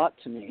means a lot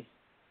to me.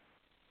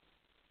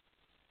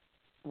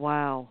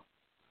 Wow.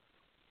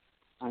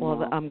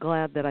 Well, I'm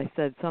glad that I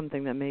said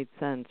something that made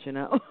sense, you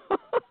know.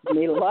 It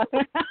made a lot.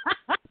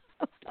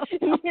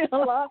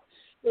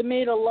 It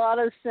made a lot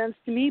of sense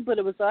to me, but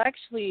it was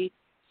actually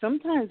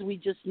sometimes we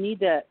just need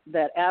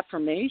that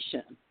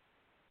affirmation,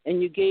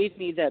 and you gave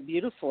me that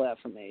beautiful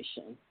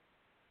affirmation.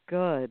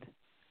 Good.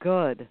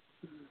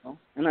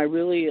 And I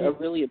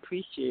really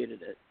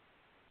appreciated it.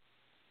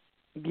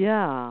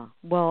 Yeah.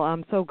 Well,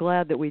 I'm so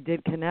glad that we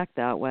did connect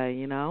that way,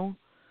 you know.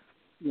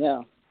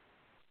 Yeah.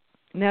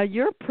 Now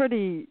you're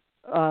pretty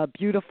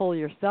beautiful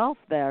yourself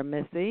there,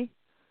 Missy.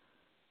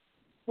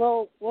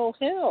 Well,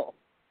 hell.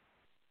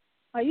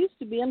 I used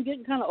to be. I'm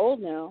getting kind of old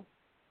now.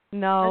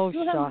 No,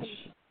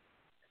 shush.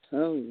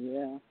 Oh,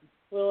 yeah.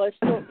 Well,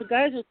 the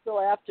guys are still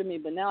after me,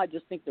 but now I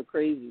just think they're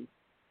crazy.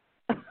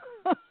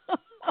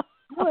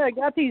 Boy, I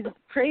got these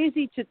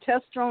crazy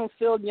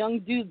testosterone-filled young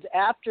dudes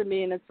after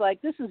me, and it's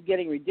like, this is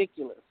getting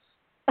ridiculous.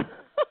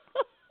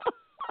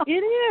 It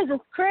is.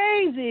 It's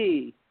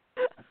crazy.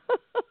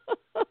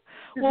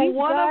 Well,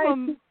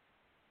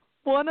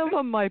 one of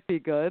them might be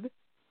good.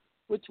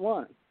 Which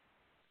one?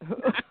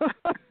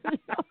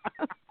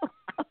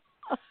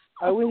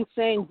 Are we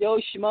saying Joe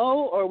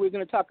Schmo, or are we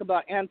going to talk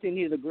about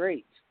Anthony the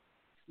Great?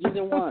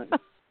 Either one.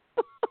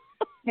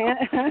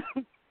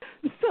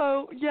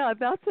 So, yeah,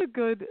 that's a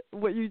good,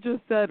 what you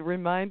just said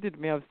reminded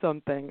me of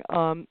something.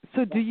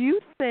 So do you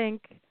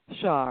think,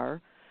 Shar,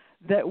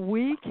 that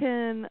we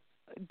can,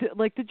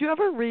 did you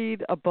ever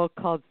read a book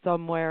called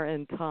Somewhere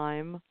in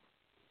Time?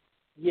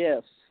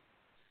 Yes.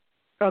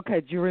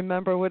 Okay, do you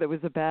remember what it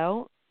was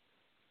about?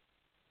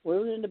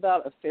 Wasn't it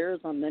about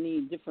affairs on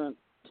many different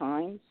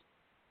times?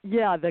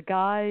 Yeah, the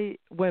guy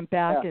went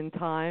back in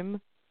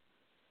time,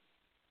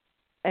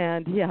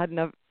 and he had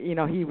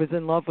he was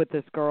in love with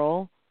this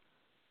girl,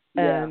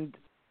 and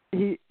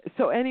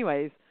so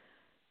anyways,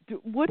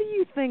 what do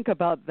you think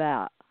about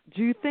that?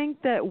 Do you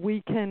think that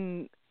we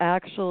can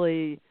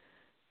actually,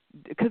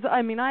 because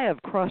I mean, I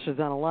have crushes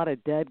on a lot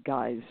of dead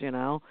guys, you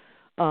know.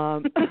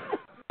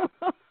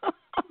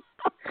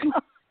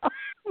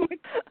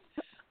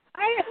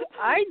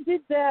 I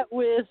did that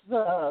with.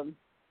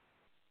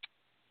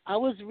 I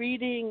was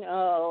reading.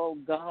 Oh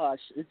gosh,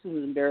 this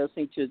is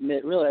embarrassing to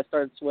admit. Really, I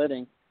started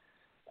sweating.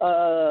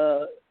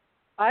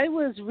 I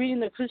was reading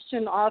the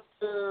Christian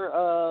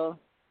author,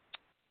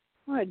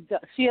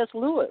 C.S.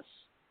 Lewis.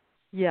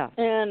 Yeah.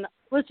 And I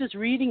was just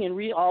reading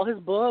all his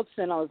books,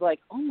 and I was like,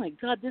 oh my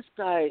God, this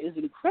guy is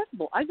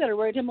incredible. I got to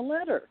write him a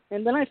letter.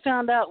 And then I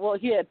found out, well,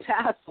 he had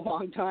passed a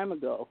long time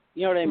ago.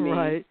 You know what I mean?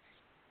 Right.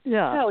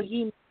 Yeah. How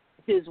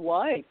his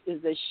wife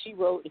is that she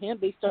wrote him.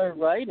 They started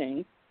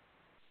writing,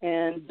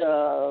 and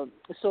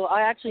so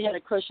I actually had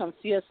a crush on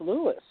C.S.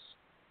 Lewis.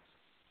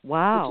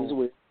 Wow. Which is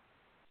weird.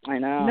 I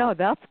know. No,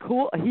 that's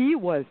cool. He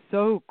was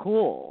so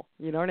cool.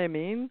 You know what I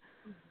mean?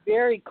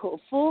 Very cool.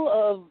 Full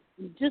of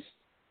just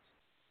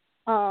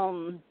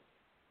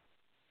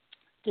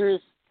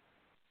there's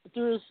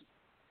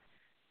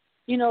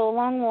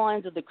along the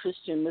lines of the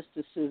Christian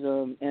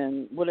mysticism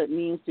and what it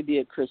means to be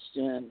a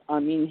Christian. I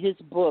mean, his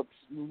books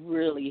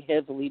really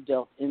heavily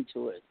dealt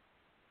into it.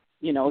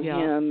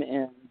 Him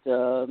and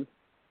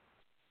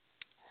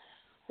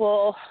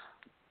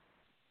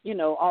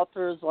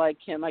authors like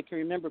him. I can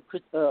remember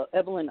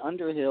Evelyn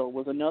Underhill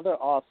was another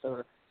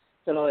author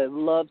that I would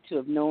love to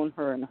have known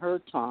her in her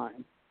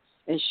time.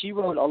 And she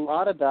wrote a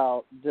lot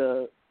about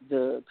the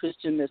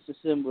Christian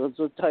mysticism, was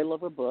the title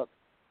of her book,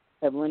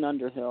 Evelyn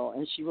Underhill.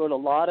 And she wrote a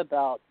lot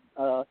about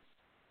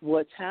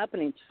what's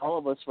happening to all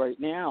of us right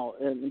now.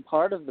 And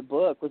part of the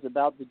book was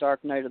about the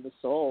dark night of the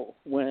soul,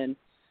 when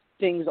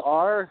things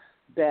are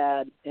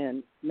bad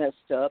and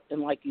messed up.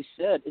 And like you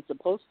said, it's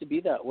supposed to be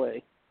that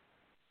way.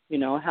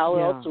 How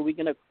else are we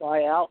going to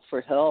cry out for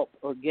help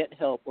or get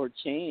help or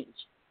change?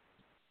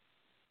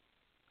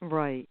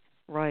 Right.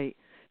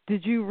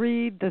 Did you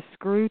read the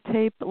Screw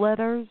Tape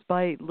Letters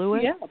by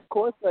Lewis? Yeah, of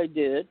course I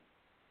did.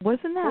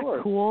 Wasn't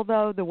that cool,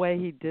 though, the way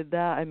he did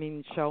that? I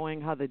mean,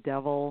 showing how the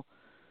devil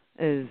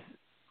is,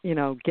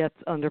 gets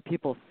under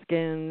people's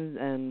skins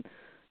and,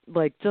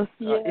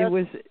 it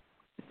was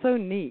so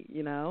neat,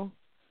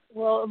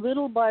 Well,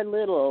 little by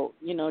little,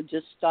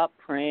 just stop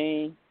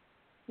praying.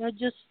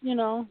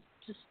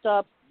 Just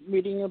stop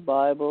reading your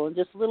Bible, and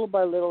just little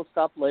by little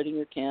stop lighting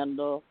your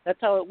candle. That's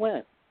how it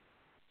went.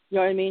 You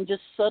know what I mean?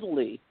 Just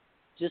subtly.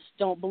 Just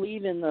don't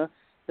believe in the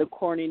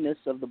corniness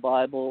of the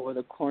Bible or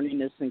the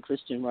corniness in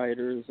Christian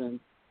writers, and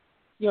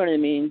you know what I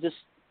mean? Just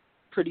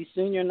pretty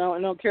soon you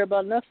don't care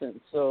about nothing.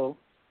 So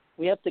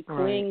we have to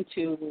cling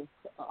to,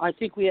 I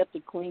think we have to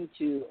cling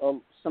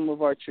to some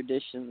of our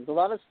traditions. A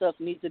lot of stuff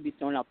needs to be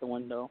thrown out the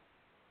window.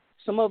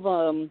 Some of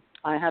them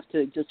I have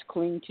to just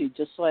cling to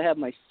just so I have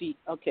my feet.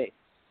 Okay.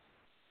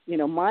 You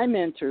know, my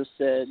mentor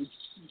said,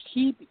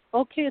 it's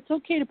okay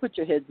to put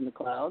your heads in the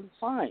clouds,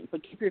 fine,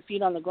 but keep your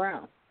feet on the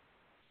ground.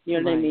 You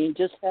know what I mean?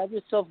 Just have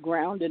yourself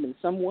grounded in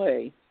some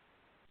way,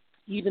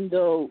 even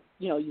though,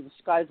 you know, the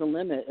sky's the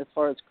limit as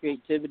far as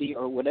creativity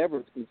or whatever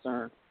is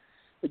concerned.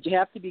 But you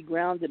have to be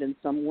grounded in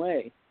some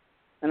way.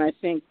 And I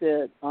think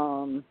that,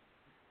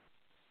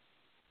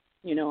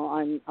 you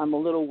know, I'm a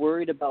little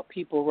worried about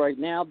people right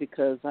now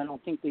because I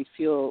don't think they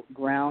feel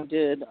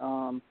grounded.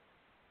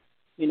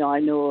 You know, I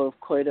know of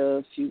quite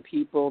a few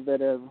people that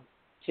have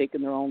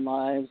taken their own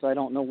lives. I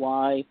don't know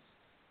why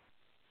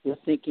they're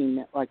thinking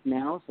that, like,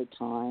 now's the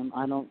time.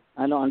 I don't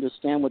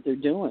understand what they're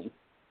doing.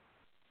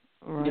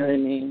 Right. You know what I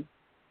mean?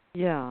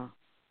 Yeah.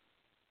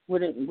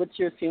 What's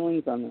your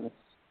feelings on this?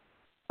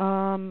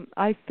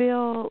 I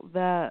feel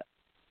that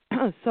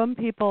some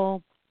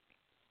people,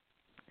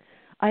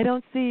 I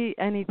don't see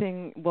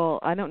anything, well,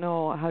 I don't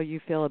know how you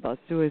feel about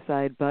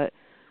suicide, but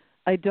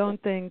I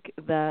don't think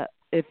that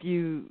if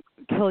you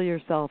kill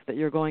yourself that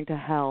you're going to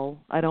hell.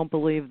 I don't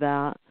believe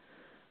that.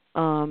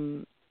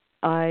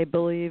 I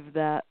believe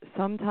that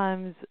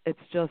sometimes it's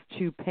just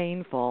too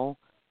painful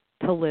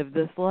to live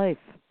this life.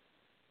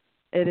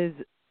 It is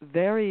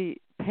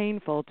very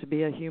painful to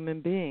be a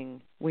human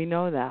being. We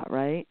know that,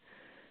 right?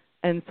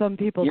 And some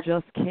people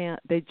just can't,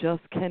 they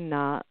just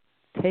cannot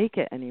take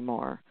it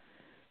anymore.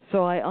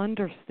 So I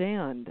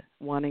understand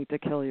wanting to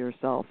kill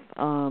yourself.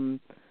 And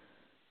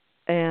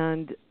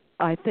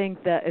I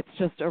think that it's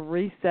just a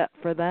reset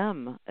for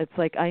them. It's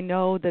like, I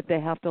know that they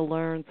have to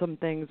learn some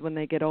things when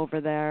they get over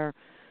there,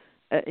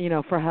 you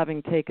know, for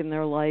having taken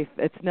their life.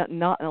 It's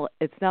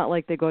not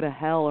like they go to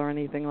hell or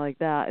anything like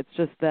that. It's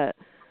just that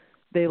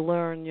they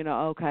learn, you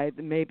know, okay,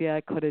 maybe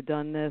I could have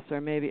done this, or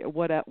maybe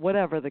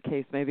whatever the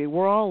case may be.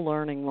 We're all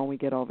learning when we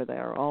get over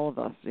there, all of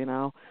us, you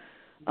know.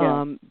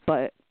 Yeah.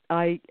 But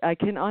I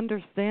can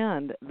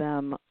understand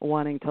them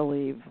wanting to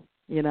leave,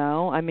 you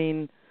know. I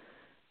mean,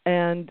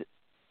 and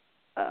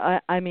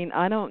I mean,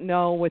 I don't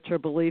know what your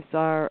beliefs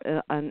are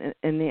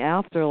in the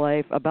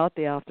afterlife, about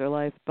the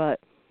afterlife,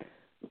 but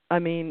I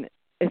mean,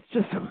 it's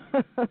just,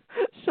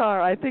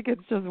 Shar, I think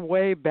it's just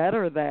way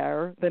better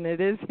there than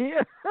it is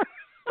here.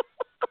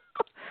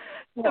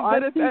 Well,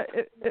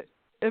 but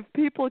if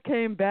people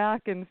came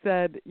back and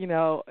said, you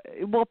know,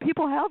 well,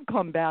 people have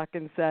come back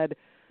and said,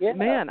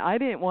 man, I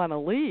didn't want to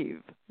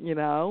leave, you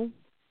know.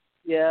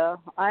 Yeah,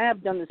 I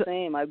have done the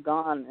same. I've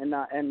gone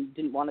and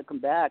didn't want to come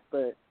back,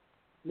 but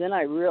then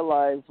I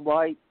realized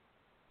why.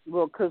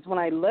 Well, because when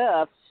I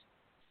left,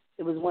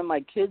 it was when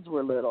my kids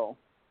were little,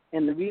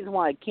 and the reason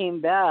why I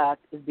came back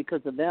is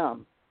because of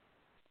them.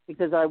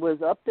 Because I was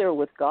up there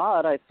with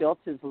God, I felt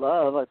His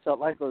love. I felt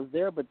like I was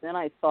there, but then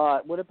I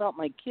thought, what about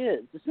my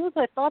kids? As soon as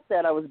I thought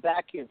that, I was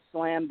back here,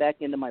 slammed back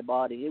into my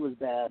body. It was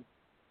bad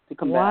to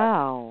come back.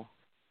 Wow.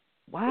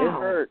 It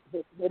hurt.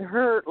 It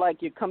hurt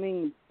like you're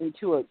going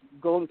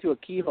through a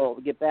keyhole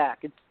to get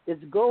back.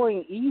 It's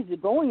going easy.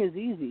 Going is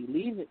easy.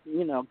 Leaving,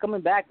 you know,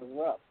 coming back is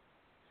rough.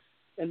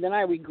 And then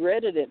I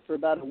regretted it for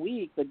about a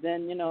week. But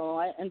then, you know,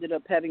 I ended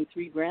up having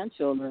 3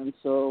 grandchildren.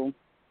 So,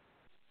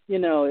 you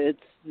know,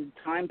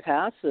 time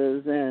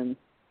passes, and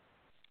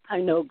I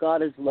know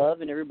God is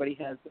love, and everybody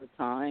has their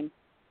time.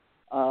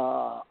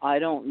 I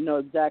don't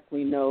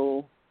exactly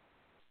know.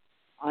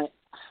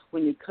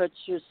 When you cut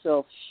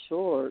yourself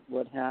short,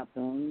 what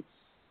happens?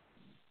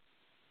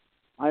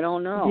 I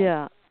don't know.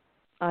 Yeah,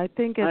 I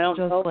think it's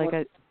just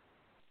like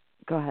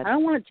go ahead. I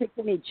don't want to take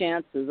any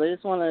chances. I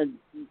just want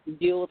to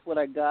deal with what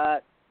I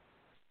got.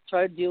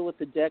 Try to deal with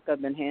the deck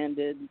I've been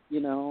handed. You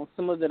know,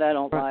 some of it I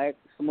don't like.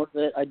 Some of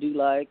it I do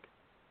like.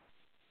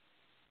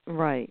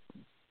 Right.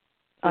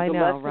 There's I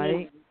know,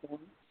 right?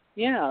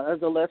 Yeah,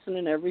 there's a lesson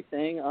in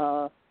everything.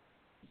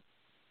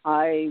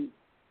 I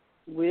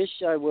wish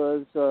I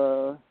was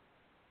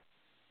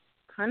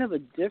kind of a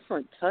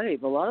different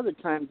type. A lot of the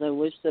times I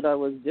wish that I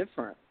was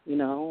different, you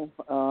know.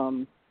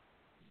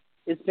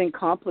 It's been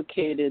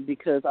complicated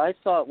because I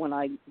thought when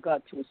I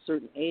got to a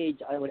certain age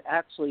I would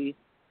actually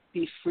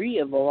be free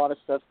of a lot of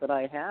stuff that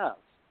I have.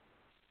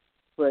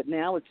 But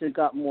now it's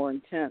got more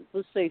intense.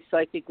 Let's say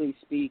psychically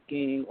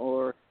speaking,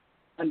 or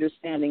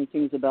understanding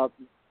things about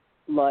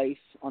life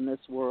on this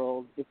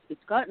world.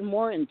 It's gotten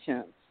more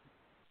intense.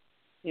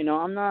 You know,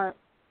 I'm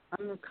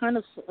kind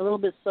of a little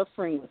bit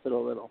suffering with it a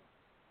little.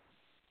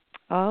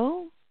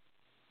 Oh?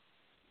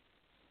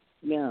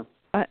 Yeah.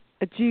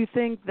 Do you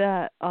think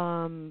that,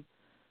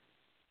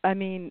 I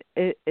mean,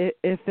 if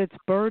it's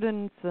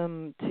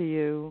burdensome to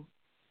you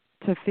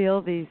to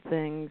feel these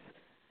things,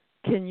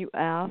 can you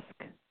ask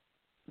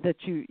that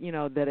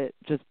that it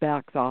just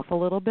backs off a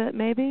little bit,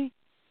 maybe?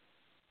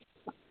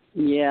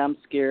 Yeah, I'm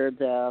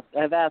scared.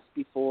 I've asked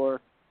before.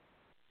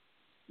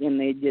 and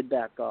they did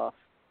back off.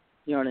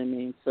 You know what I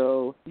mean?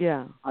 So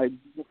Yeah. I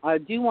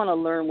do want to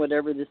learn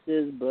whatever this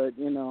is, but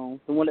you know,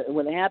 when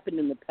it happened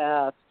in the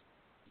past,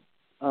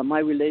 my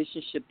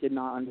relationship did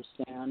not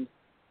understand,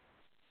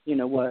 you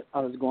know, what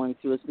I was going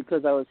through. It's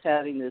because I was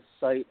having this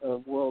sight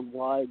of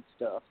worldwide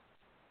stuff,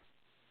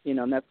 you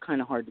know, and that's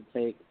kind of hard to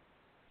take.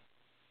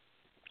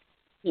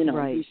 You know,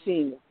 right. you're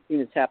seeing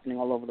it's happening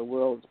all over the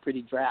world. It's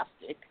pretty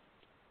drastic.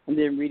 And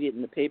then read it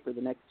in the paper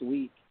the next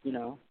week, you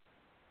know.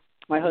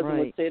 My husband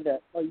would say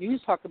that, oh, you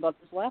just talked about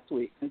this last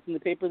week. It's in the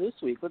paper this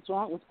week. What's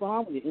wrong? What's going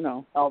on with you? You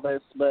know, all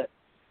this. But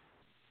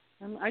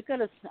I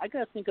gotta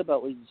think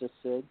about what you just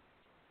said.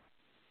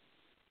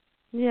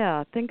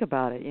 Yeah, think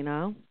about it, you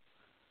know.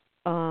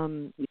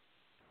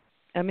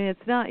 I mean,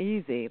 it's not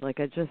easy. Like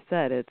I just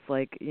said, it's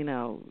like, you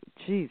know,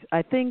 geez.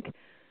 I think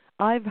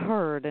I've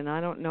heard, and I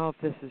don't know if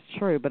this is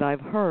true, but I've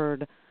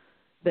heard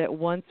that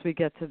once we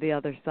get to the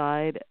other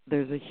side,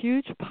 there's a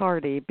huge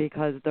party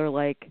because they're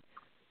like,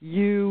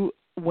 you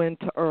went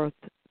to Earth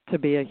to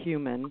be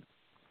human,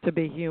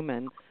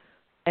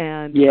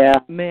 and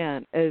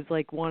man, is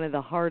like one of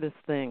the hardest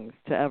things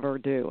to ever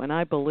do, and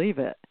I believe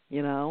it,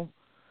 you know.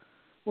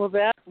 Well,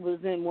 that was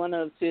in one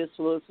of C.S.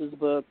 Lewis's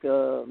book.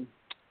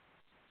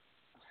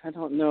 I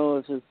don't know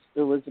if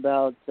it was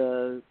about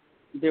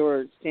they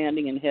were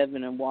standing in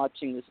heaven and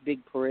watching this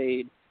big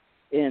parade,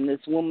 and this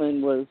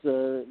woman was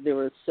they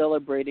were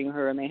celebrating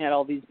her, and they had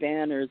all these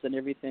banners and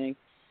everything,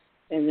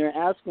 and they're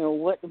asking her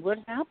what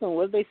happened,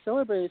 what did they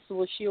celebrate? So,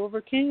 well, she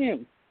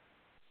overcame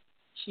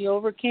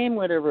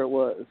whatever it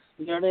was.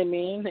 You know what I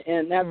mean?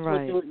 And that's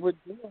what we're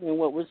doing, and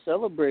what we're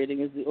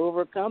celebrating is the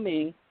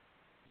overcoming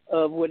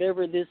of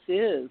whatever this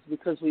is,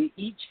 because we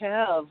each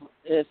have,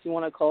 if you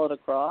want to call it a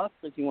cross,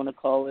 if you want to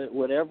call it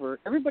whatever,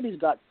 everybody's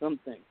got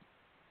something.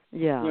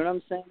 Yeah. You know what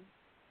I'm saying?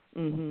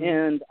 Mm-hmm.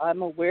 And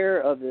I'm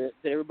aware of it,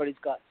 that everybody's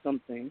got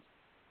something,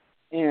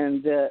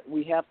 and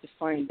we have to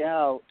find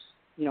out,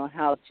 you know,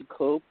 how to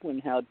cope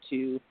and how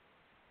to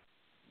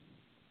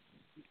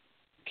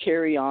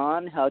carry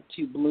on, how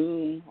to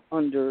bloom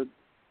under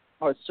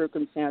our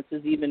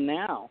circumstances even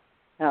now,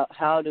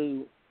 how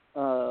to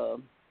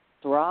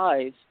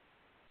thrive.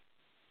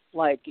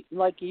 Like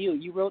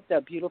you wrote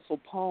that beautiful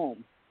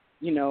poem,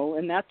 you know,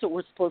 and that's what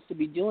we're supposed to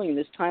be doing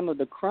this time of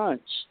the crunch.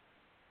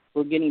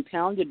 We're getting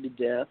pounded to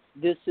death.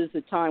 This is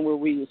the time where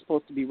we are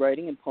supposed to be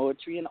writing in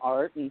poetry and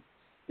art, and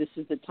this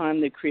is the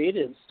time the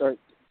creatives start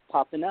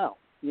popping out,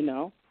 you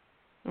know?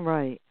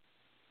 Right.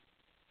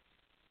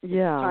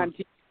 Yeah. It's time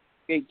to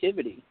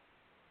creativity.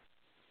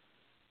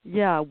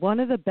 Yeah, one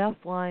of the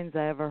best lines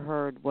I ever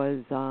heard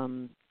was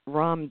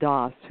Ram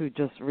Dass, who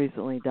just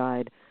recently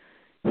died.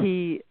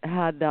 He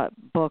had that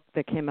book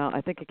that came out,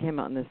 I think it came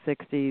out in the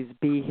 60s,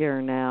 Be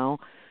Here Now.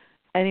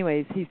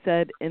 Anyways, he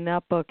said, in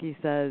that book, he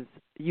says,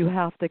 you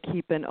have to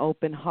keep an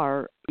open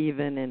heart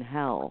even in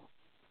hell.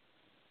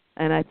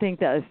 And I think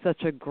that is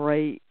such a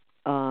great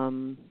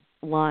line,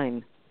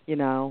 you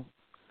know.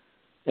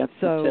 That's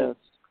so,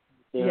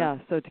 yeah,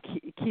 so to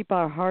keep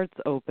our hearts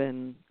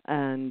open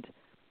and,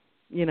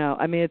 you know,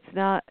 I mean, it's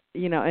not,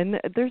 you know,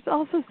 and there's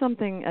also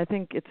something, I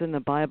think it's in the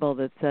Bible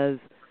that says,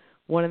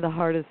 one of the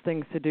hardest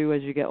things to do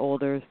as you get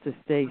older is to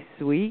stay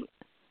sweet,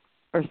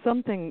 or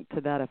something to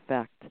that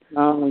effect.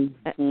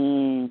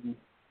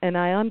 And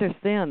I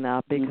understand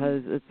that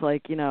because it's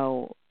like, you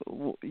know,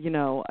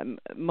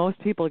 most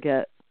people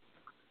get,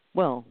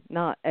 well,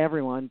 not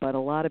everyone, but a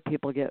lot of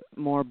people get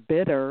more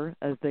bitter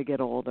as they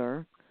get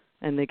older,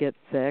 and they get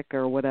sick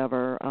or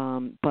whatever.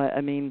 But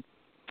I mean,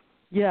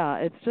 yeah,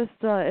 it's just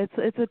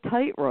it's a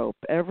tightrope.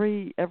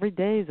 Every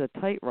day is a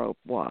tightrope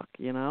walk,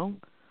 you know.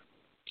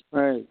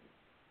 Right.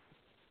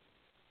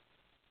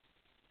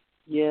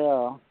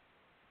 Yeah.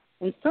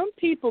 And some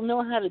people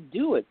know how to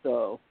do it,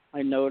 though,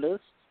 I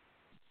noticed.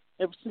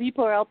 If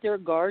people are out there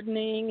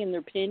gardening and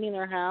they're painting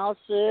their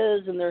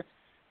houses and they're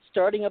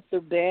starting up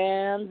their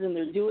bands and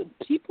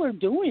people are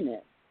doing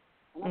it.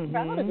 And I'm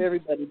proud of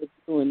everybody that's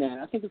doing that.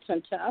 I think it's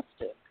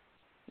fantastic.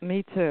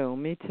 Me too.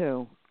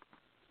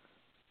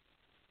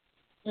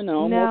 You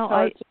know, now,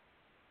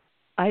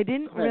 I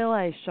didn't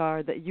realize,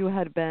 Shar, that you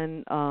had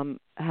been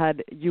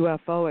had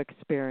UFO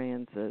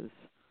experiences.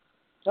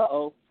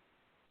 Uh-oh.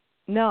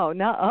 No,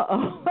 not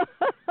uh-oh.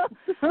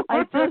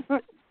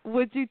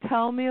 Would you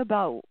tell me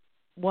about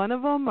one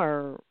of them,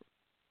 or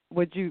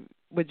would you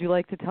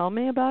like to tell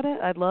me about it?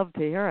 I'd love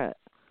to hear it.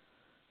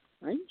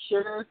 Are you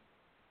sure?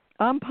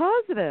 I'm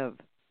positive.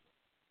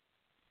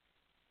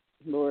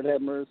 Lord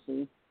have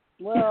mercy.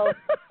 Well,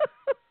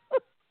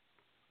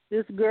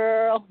 this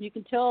girl, you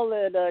can tell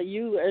that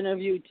you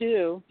interviewed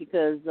too,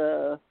 because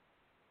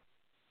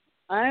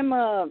I'm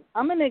an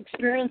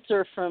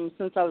experiencer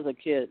since I was a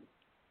kid.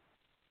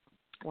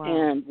 Wow.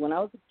 And when I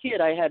was a kid,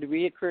 I had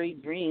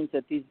reoccurring dreams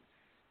that these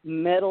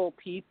metal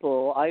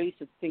people, I used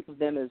to think of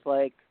them as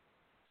like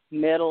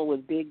metal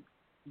with big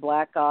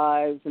black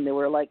eyes, and they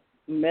were like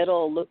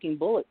metal-looking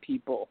bullet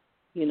people,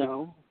 you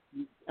know.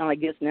 And I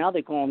guess now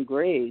they call them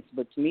grays,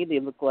 but to me they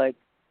look like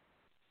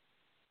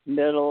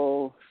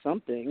metal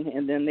something,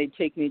 and then they'd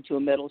take me to a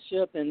metal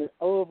ship, and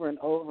over and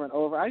over and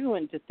over. I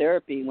went into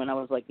therapy when I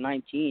was like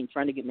 19,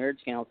 trying to get marriage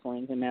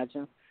counseling,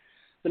 imagine.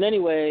 But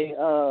anyway,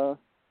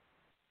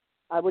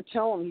 I would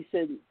tell him, he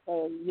said,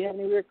 you have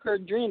any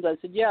recurring dreams? I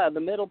said, yeah, the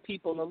middle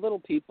people and the little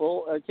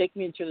people are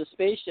taking me into the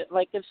spaceship.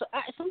 Like, if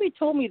somebody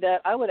told me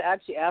that, I would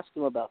actually ask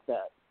them about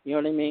that. You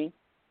know what I mean?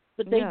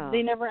 But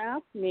they never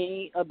asked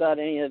me about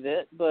any of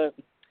it. But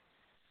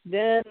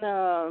then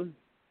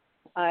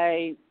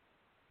I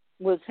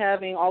was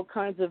having all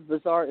kinds of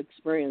bizarre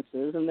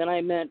experiences, and then I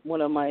met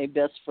one of my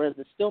best friends,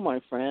 that's still my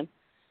friend.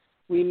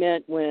 We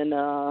met when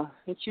I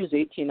think she was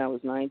 18, I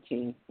was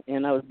 19,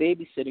 and I was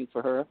babysitting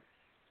for her.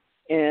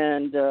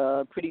 And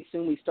pretty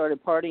soon we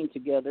started partying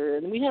together,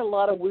 and we had a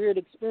lot of weird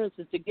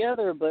experiences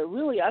together. But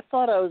really, I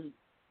thought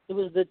it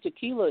was the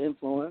tequila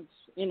influence,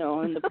 you know,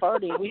 and the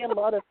partying. We had a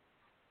lot of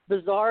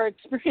bizarre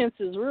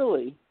experiences,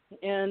 really.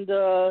 And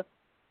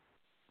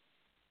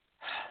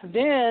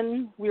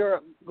then we were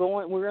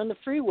on the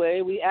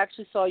freeway. We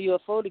actually saw a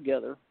UFO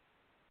together.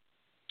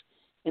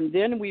 And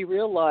then we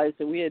realized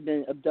that we had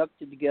been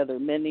abducted together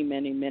many,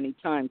 many, many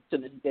times to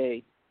this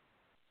day.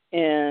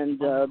 And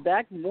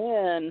back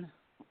then,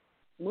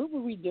 what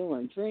were we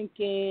doing?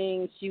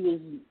 Drinking. She was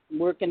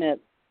working at,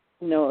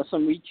 you know,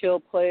 some retail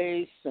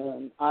place,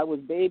 and I was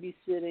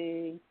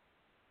babysitting,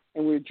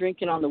 and we were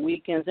drinking on the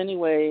weekends.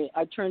 Anyway,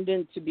 I turned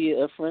in to be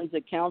a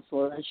forensic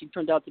counselor, and she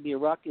turned out to be a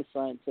rocket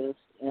scientist,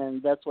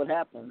 and that's what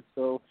happened.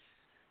 So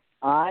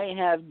I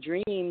have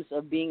dreams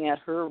of being at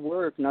her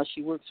work. Now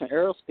she works for an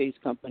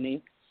aerospace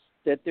company,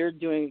 that they're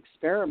doing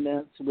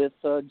experiments with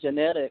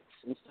genetics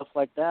and stuff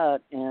like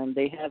that, and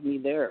they have me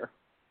there.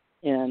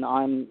 And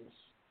I'm,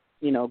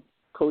 you know,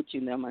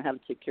 coaching them on how to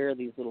take care of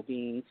these little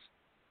beings.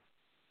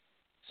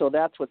 So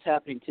that's what's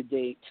happening to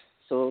date.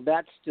 So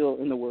that's still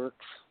in the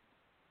works.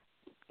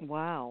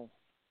 Wow.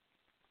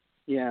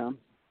 Yeah.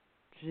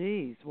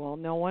 Jeez. Well,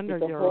 no wonder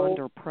you're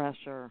under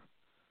pressure.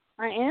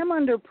 I am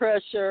under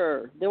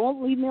pressure. They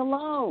won't leave me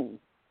alone.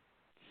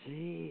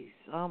 Jeez.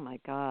 Oh, my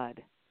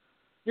God.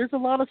 There's a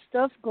lot of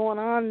stuff going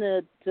on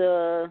that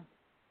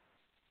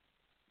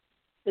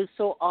is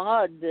so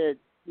odd that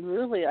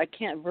really I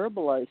can't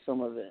verbalize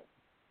some of it.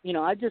 You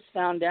know, I just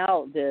found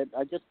out that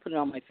I just put it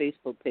on my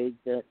Facebook page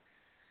that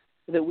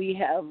we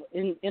have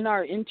in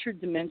our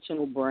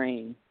interdimensional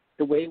brain,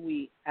 the way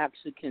we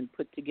actually can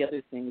put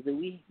together things, that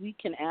we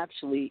can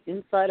actually,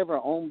 inside of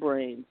our own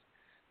brains,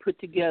 put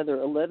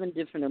together 11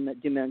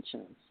 different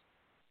dimensions.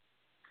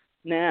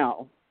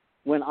 Now,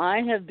 when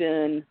I have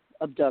been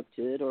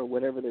abducted or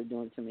whatever they're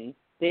doing to me,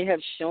 they have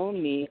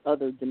shown me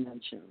other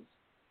dimensions.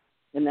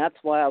 And that's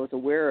why I was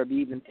aware of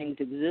even things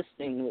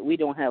existing that we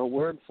don't have a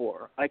word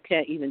for. I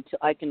can't even,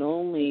 I can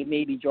only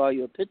maybe draw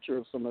you a picture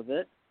of some of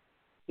it.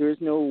 There is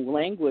no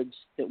language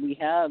that we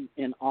have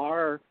in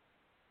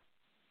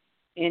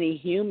any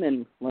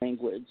human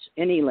language,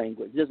 any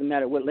language. It doesn't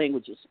matter what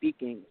language you're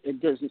speaking.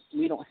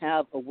 We don't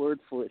have a word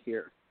for it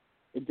here.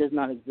 It does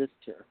not exist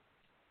here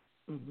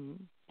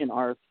in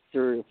our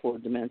third or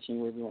fourth dimension,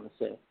 whatever you want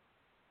to say.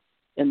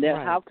 And that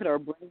How could our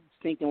brains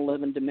think in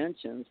 11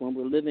 dimensions when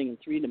we're living in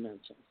 3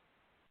 dimensions?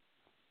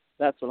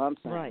 That's what I'm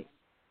saying. Right.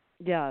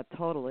 Yeah,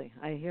 totally.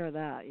 I hear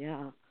that,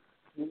 yeah.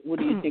 What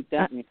do you think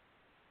that means?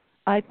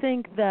 I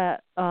think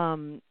that,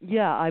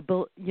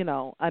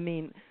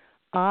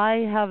 I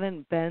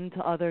haven't been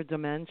to other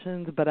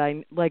dimensions, but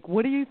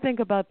what do you think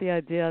about the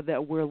idea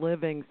that we're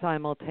living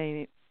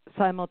simultaneous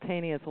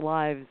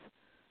lives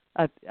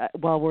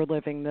while we're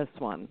living this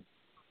one?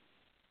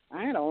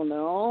 I don't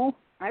know.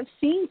 I've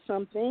seen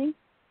something,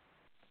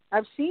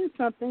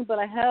 but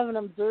I haven't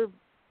observed.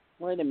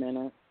 Wait a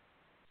minute.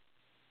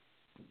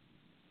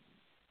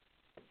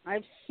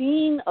 I've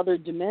seen other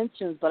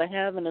dimensions, but I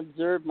haven't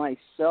observed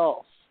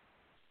myself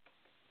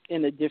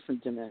in a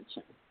different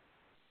dimension.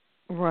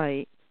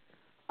 Right.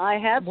 I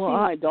have seen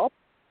my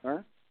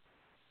daughter.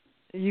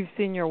 You've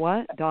seen your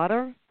what?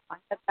 Daughter? I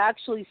have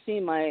actually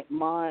seen my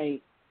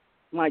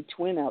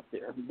twin out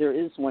there. There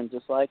is one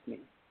just like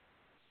me.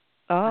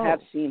 Oh. I have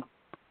seen.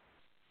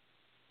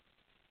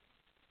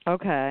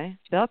 Okay.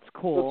 That's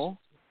cool.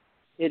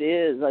 It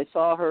is. I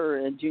saw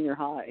her in junior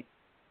high.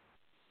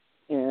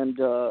 And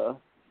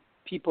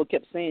people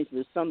kept saying,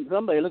 there's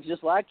somebody looks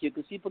just like you,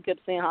 because people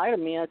kept saying hi to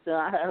me. I said,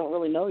 I don't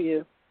really know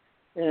you.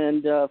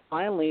 And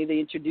finally, they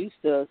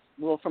introduced us,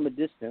 from a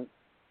distance,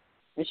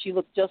 and she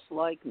looked just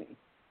like me.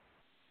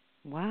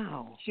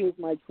 Wow. She was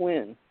my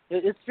twin.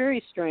 It's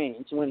very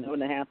strange when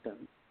it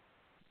happens.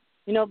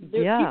 You know,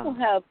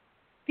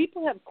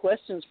 people have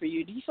questions for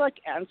you. Do you feel like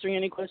answering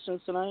any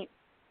questions tonight?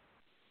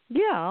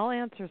 Yeah, I'll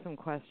answer some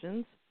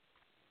questions.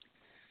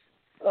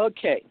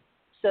 Okay.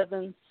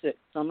 7-6.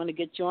 I'm going to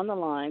get you on the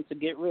line, so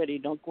get ready.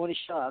 Don't go into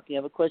shock. You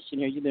have a question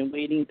here. You've been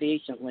waiting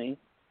patiently.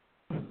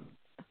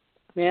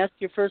 May I ask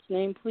your first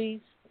name,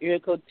 please? Area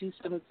code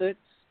 276.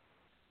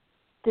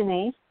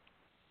 Denise.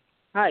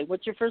 Hi,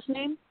 what's your first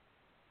name?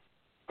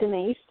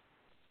 Denise.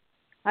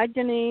 Hi,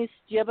 Denise.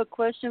 Do you have a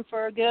question for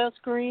our guest,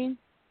 Corrine?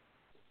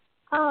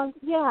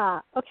 Yeah.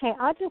 Okay,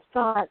 I just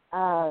got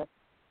a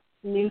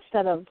new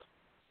set of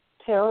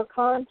tarot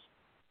cards.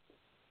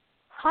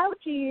 How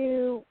do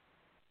you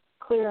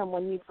clear them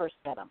when you first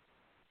get them?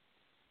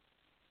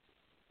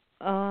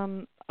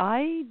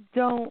 I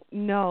don't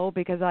know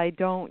because I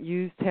don't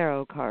use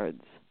tarot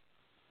cards.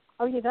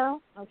 Oh, you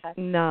don't? Okay.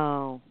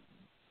 No.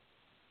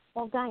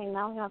 Well, dang,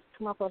 now I have to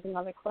come up with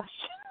another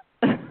question.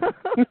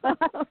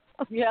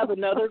 You have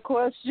another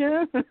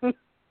question?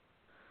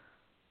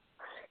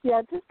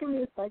 Yeah, just give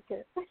me a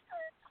second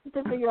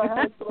to figure out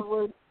how to put the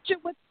word. Get your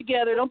wits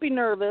together. Don't be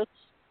nervous.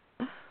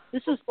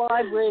 This is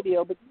live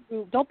radio, but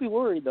don't be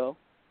worried, though.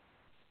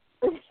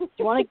 Do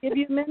you want to give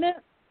you a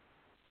minute?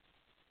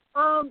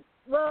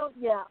 Well,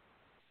 yeah.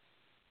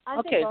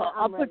 I think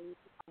I'm ready.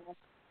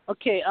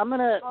 Okay, I'm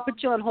gonna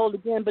put you on hold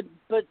again, but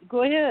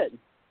go ahead.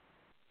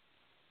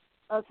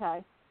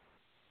 Okay.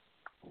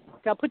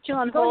 I'll put you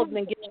on hold and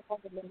then get.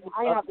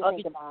 I have to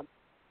think about it.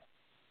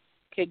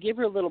 Okay, give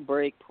her a little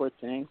break, poor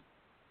thing.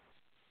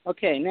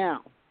 Okay,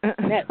 now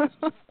next.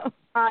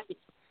 Hi,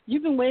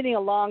 you've been waiting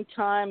a long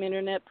time,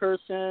 Internet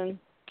person.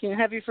 Can you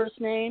have your first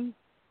name?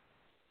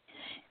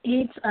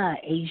 It's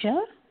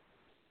Asia.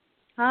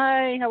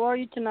 Hi, how are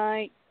you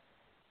tonight?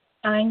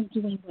 I'm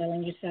doing well,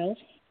 and yourself?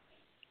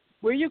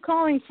 Where are you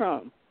calling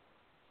from?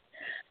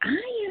 I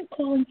am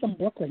calling from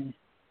Brooklyn.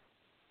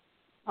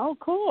 Oh,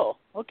 cool.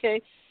 Okay.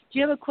 Do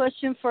you have a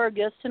question for our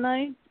guest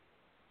tonight?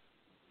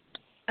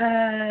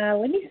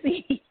 Let me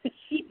see if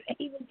she's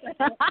able to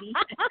help me.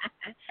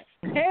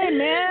 Hey,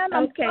 man,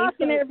 I'm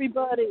talking to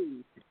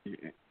everybody.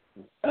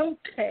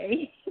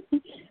 Okay.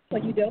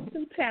 Well, you don't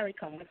do tarot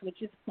cards,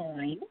 which is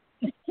fine.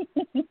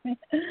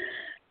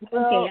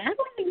 Well, okay, I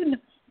don't even know.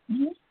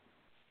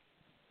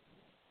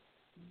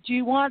 Do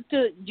you want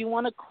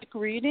a quick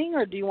reading,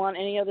 or do you want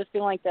any other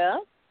thing like that?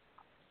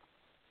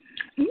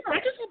 No, I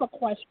just have a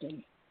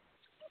question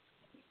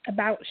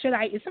about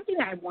it's something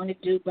that I want to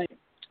do, but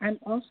I'm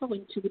also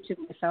intuitive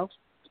myself,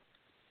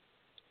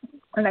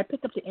 and I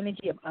pick up the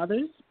energy of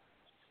others.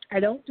 I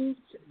don't do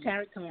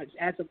tarot cards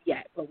as of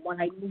yet, but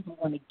when I move, I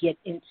want to get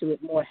into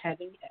it more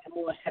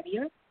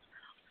heavier.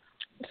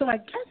 So I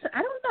guess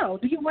I don't know.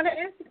 Do you want to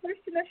ask the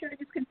question, or should I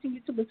just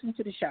continue to listen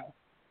to the show?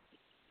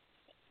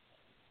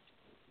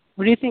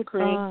 What do you think,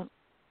 Corrine?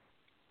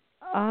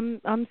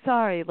 I'm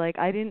sorry. Like,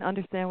 I didn't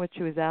understand what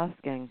she was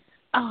asking.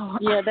 Oh,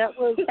 yeah, that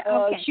was.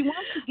 Okay. She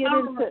wants to get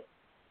into.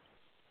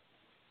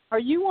 Are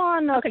you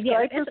on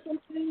Skype or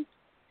something?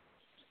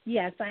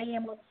 Yes, I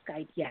am on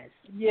Skype. Yes.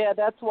 Yeah,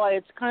 that's why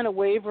it's kind of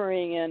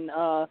wavering, and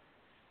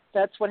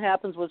that's what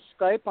happens with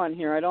Skype on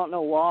here. I don't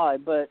know why,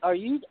 but are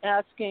you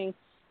asking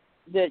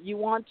that you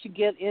want to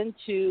get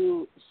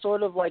into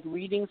sort of like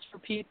readings for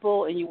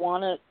people, and you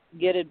want to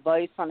get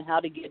advice on how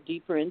to get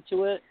deeper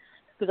into it?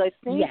 Because I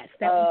think,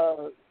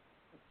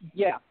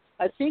 yes,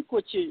 I think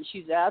what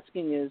she's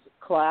asking is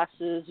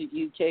classes that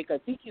you take. I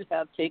think you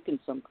have taken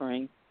some,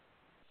 Corrine.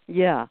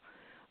 Yeah.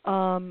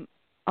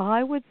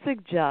 I would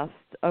suggest,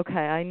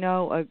 I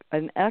know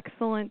an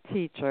excellent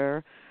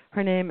teacher.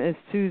 Her name is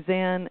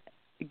Suzanne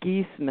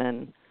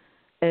Giesman.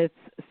 It's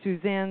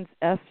Suzanne's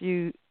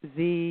Suzanne,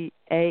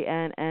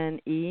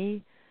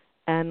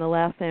 and the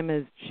last name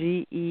is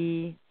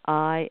Gissman.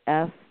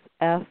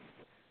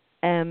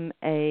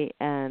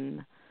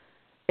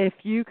 If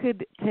you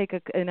could take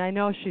and I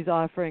know she's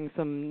offering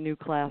some new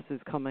classes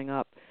coming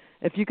up.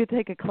 If you could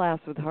take a class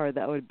with her,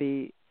 that would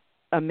be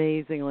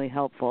amazingly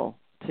helpful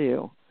to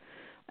you.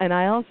 And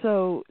I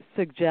also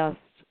suggest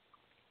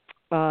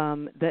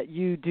that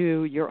you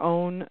do your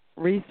own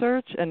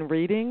research and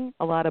reading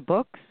a lot of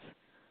books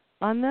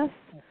on this,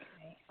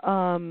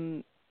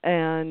 and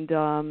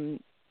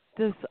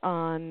just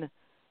on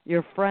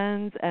your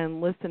friends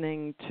and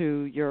listening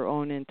to your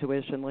own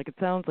intuition. Like, it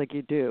sounds like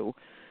you do,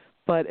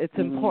 but it's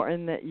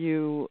important that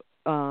you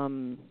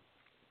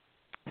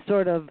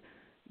sort of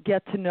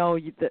get to know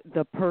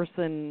the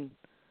person,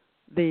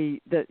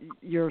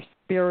 your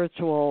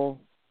spiritual,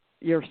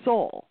 your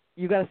soul.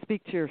 You got to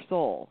speak to your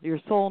soul. Your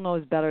soul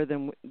knows better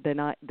than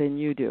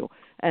you do,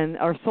 and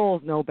our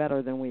souls know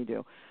better than we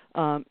do.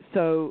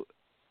 So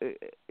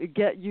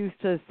get used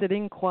to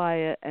sitting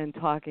quiet and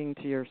talking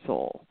to your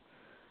soul.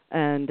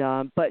 And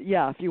but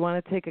yeah, if you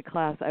want to take a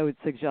class, I would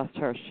suggest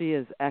her. She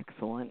is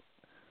excellent.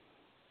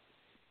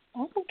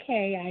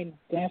 Okay, I'm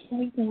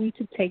definitely going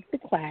to take the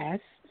class.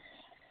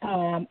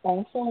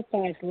 Also, as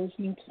far as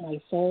listening to my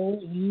soul,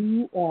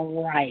 you are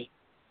right.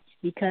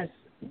 Because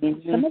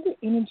some of the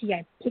energy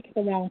I pick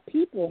up around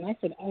people, and I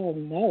said, oh,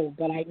 no,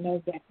 but I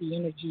know that the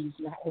energy is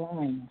not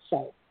lying.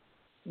 So,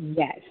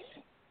 yes.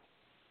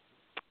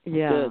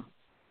 Yeah. Good.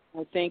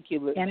 Well, thank you,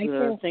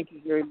 listener. Thank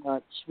you very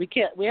much.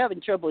 We're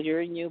having trouble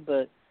hearing you,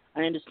 but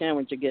I understand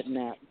what you're getting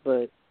at.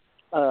 But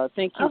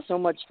thank you so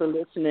much for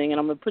listening, and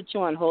I'm going to put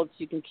you on hold so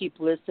you can keep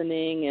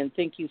listening, and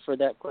thank you for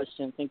that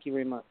question. Thank you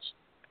very much.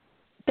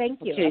 Thank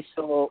you. Okay,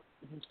 so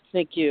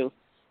thank you.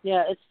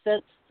 Yeah,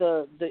 that's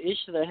the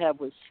issue that I have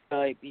with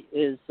Skype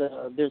is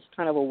there's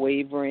kind of a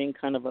wavering,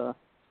 kind of a,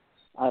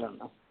 I don't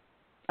know.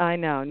 I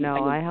know.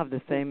 No, I have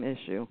the same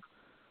issue.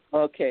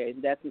 Okay,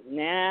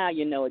 now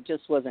you know it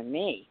just wasn't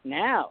me.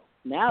 Now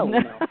we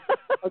know.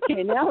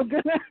 Okay, now we're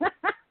gonna.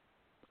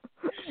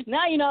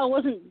 Now you know I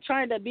wasn't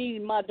trying to be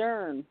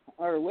modern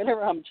or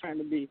whatever I'm trying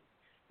to be.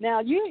 Now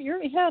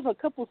you have a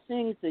couple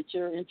things that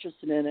you're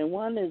interested in, and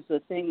one is the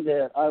thing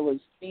that I was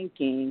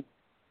thinking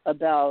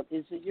about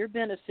is that your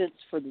benefits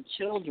for the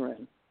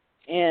children.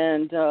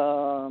 And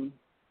can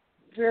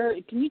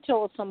you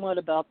tell us somewhat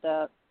about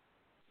that?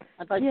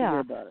 I'd like to hear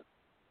about it.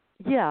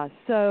 Yeah,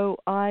 so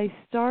I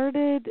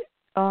started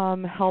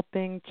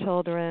helping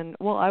children.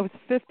 Well, I was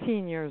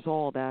 15 years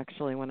old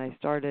actually when I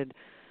started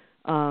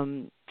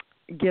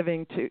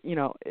giving to,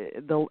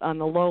 on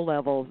the low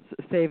level,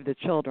 Save the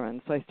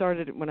Children. So I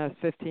started when I was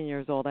 15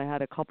 years old. I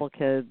had a couple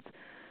kids,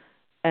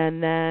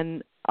 and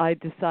then I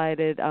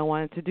decided I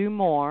wanted to do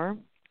more.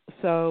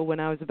 So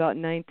when I was about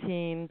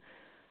 19,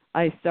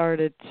 I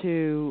started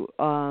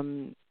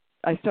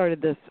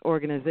this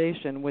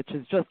organization, which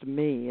is just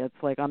me.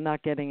 It's like I'm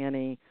not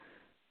getting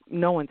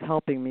no one's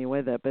helping me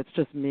with it, but it's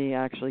just me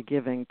actually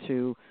giving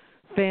to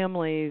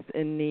families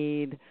in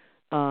need,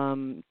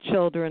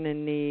 children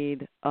in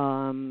need,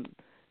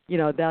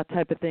 that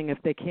type of thing.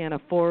 If they can't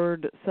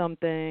afford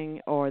something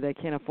or they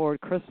can't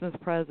afford Christmas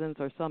presents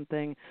or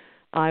something,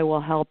 I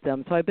will help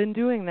them. So I've been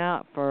doing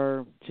that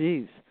for,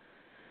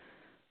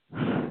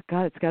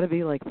 God, it's got to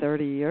be like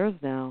 30 years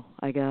now,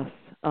 I guess.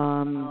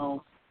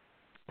 Wow.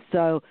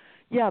 So,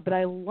 yeah, but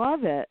I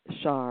love it,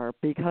 Shar,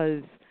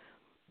 because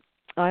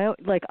I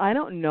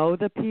don't know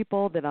the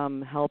people that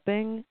I'm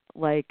helping.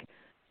 Like,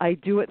 I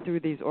do it through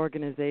these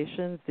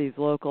organizations, these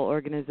local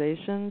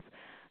organizations,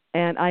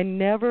 and I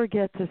never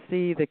get to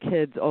see the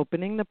kids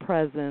opening the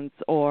presents,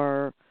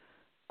 or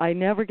I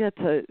never get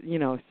to,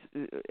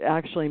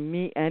 actually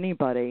meet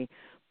anybody.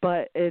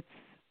 But it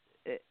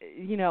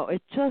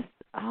just,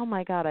 oh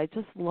my God, I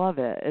just love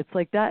it. It's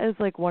like that is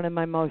like one of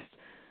my most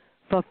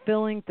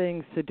fulfilling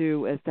things to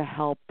do is to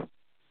help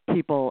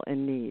people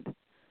in need.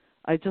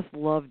 I just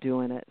love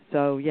doing it.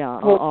 So, yeah,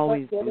 I'll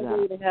always do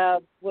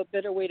that. What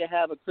better way to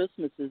have a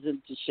Christmas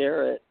isn't to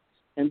share it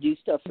and do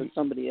stuff for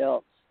somebody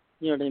else?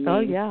 You know what I mean? Oh,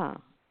 yeah.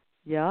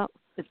 Yeah.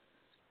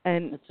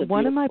 And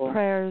one of my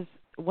prayers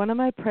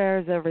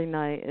every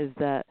night is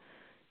that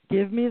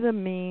give me the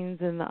means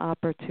and the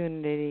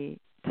opportunity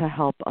to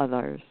help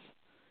others.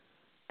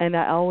 And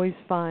I always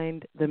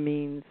find the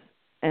means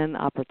and the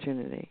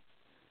opportunity.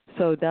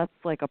 So that's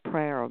like a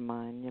prayer of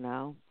mine,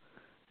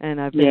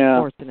 And I've been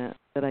fortunate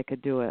that I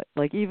could do it.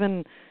 Like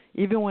even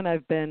when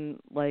I've been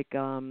like,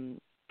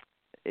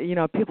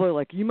 people are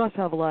like, you must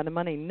have a lot of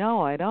money.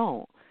 No, I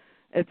don't.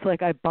 It's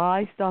like I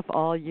buy stuff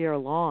all year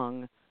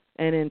long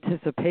in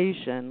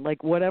anticipation,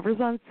 like whatever's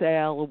on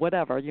sale or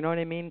whatever, you know what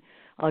I mean?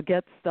 I'll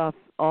get stuff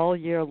all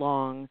year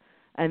long,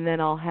 and then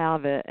I'll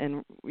have it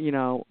and,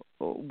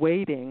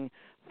 waiting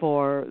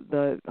for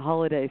the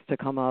holidays to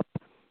come up.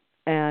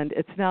 And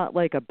it's not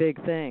like a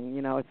big thing,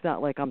 it's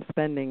not like I'm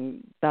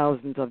spending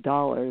thousands of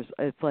dollars.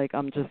 It's like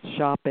I'm just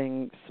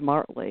shopping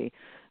smartly.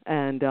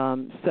 And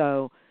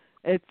so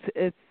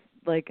it's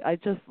like I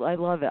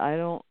love it. I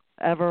don't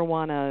ever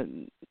want to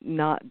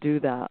not do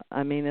that.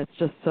 I mean, it's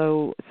just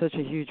such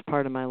a huge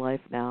part of my life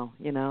now,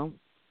 No,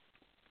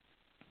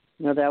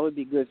 that would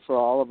be good for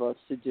all of us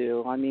to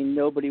do. I mean,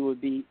 nobody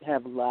would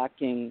have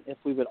lacking if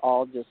we would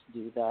all just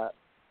do that.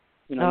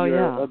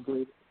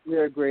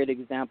 You're a great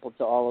example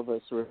to all of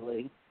us,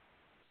 really.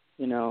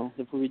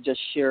 If we would just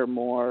share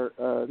more,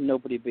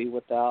 nobody would be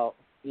without.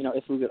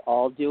 If we would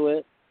all do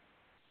it,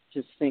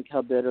 just think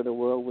how better the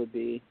world would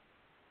be.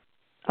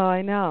 Oh,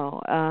 I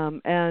know.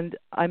 And,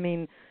 I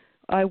mean,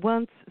 I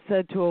once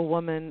said to a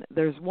woman,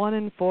 there's 1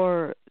 in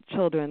 4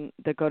 children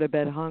that go to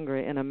bed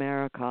hungry in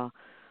America.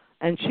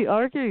 And she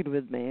argued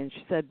with me, and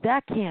she said,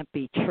 that can't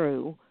be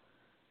true.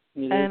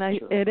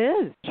 It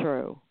is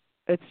true.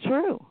 It's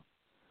true.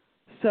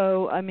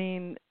 So, I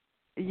mean,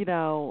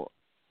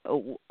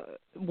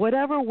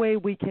 whatever way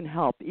we can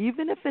help,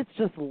 even if it's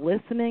just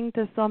listening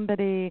to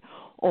somebody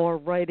or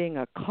writing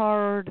a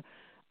card.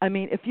 I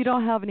mean, if you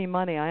don't have any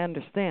money, I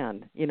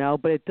understand,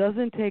 but it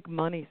doesn't take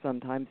money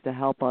sometimes to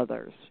help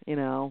others,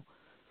 No.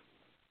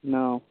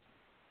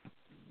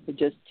 It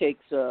just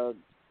takes a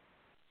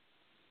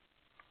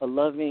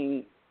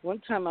loving. One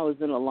time I was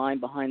in a line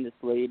behind this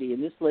lady,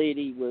 and this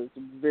lady was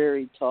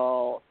very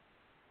tall.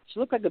 She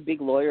looked like a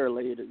big lawyer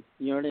lady,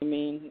 you know what I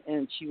mean?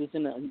 And she was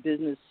in a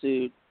business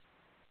suit,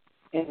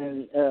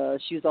 and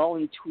she was all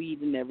in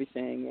tweed and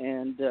everything,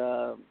 and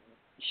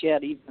she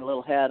had even a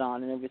little hat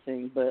on and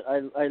everything. But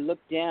I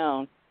looked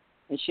down,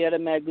 and she had a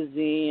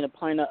magazine, a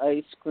pint of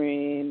ice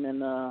cream,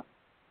 and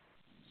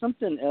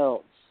something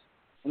else.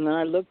 And then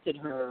I looked at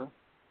her,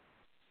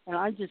 and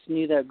I just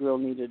knew that girl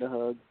needed a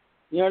hug.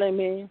 You know what I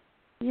mean?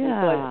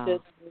 Yeah.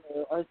 And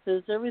so I said,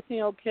 is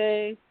everything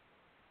okay?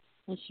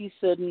 And she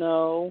said,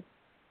 no.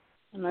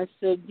 And I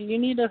said, do you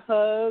need a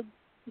hug?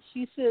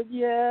 She said,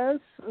 yes.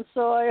 And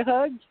so I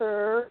hugged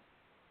her.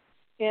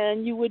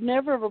 And you would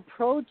never have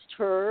approached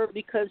her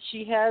because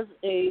she has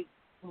a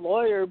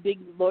big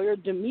lawyer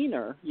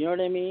demeanor. You know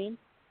what I mean?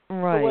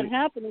 Right. But what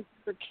happened is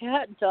her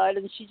cat died,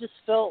 and she just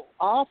felt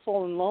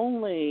awful and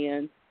lonely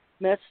and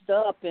messed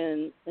up.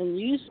 And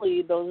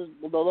usually the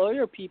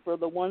lawyer people are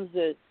the ones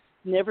that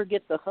never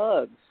get the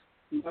hugs.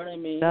 You know what I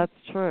mean? That's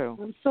true.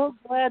 I'm so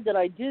glad that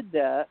I did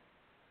that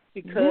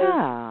because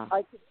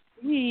I could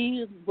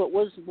see what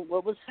was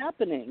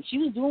happening. She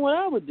was doing what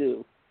I would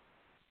do.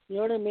 You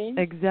know what I mean?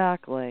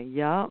 Exactly.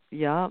 Yeah.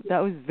 That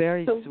was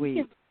very so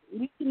sweet.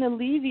 We can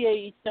alleviate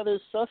each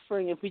other's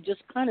suffering if we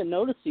just kind of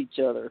notice each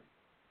other.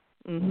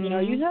 Mm-hmm. You know,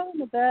 you're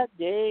having a bad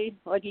day.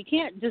 Like, you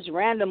can't just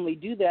randomly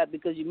do that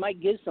because you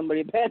might give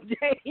somebody a bad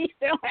day. You're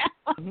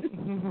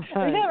having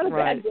a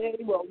bad day.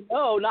 Well,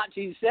 no, not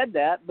you said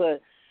that,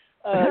 but,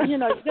 you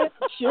know, you got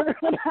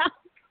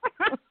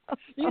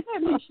to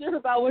be sure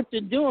about what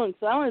you're doing.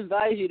 So I don't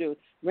advise you to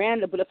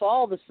random. But if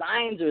all the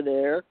signs are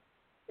there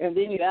and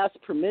then you ask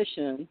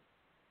permission,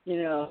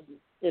 you know,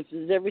 if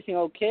is everything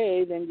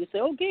okay, then you say,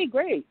 okay,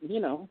 great.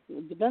 You know,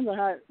 it depends on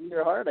how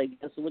your heart, I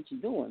guess, and what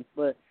you're doing.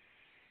 But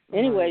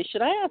anyway,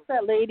 should I ask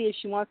that lady if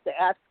she wants to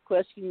ask a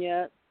question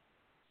yet?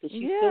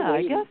 Yeah,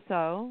 I guess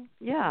so.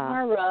 Yeah.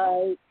 All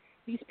right.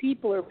 These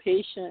people are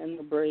patient and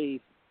they're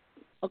brave.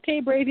 Okay,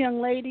 brave young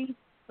lady,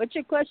 what's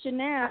your question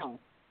now?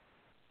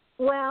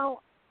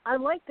 Well, I'd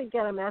like to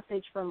get a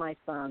message from my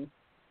son.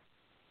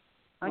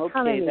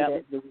 Okay, that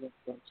was the real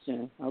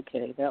question.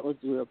 Okay, that was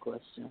the real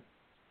question.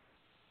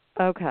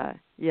 Okay,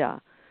 yeah.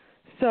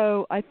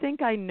 So I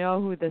think I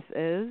know who this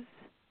is.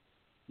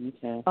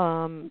 Okay.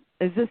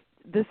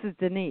 This is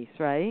Denise,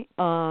 right?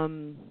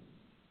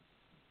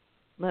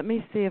 Let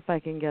me see if I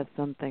can get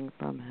something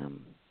from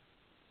him.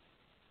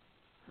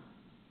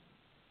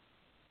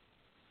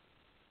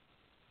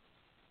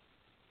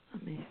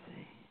 Let me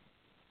see.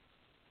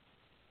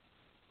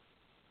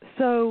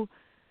 So,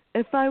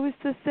 if I was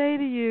to say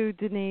to you,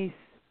 Denise,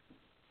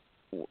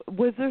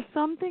 was there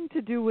something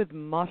to do with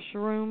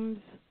mushrooms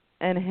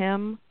and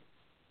him?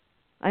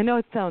 I know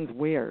it sounds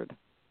weird,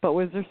 but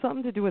was there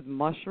something to do with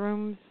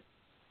mushrooms?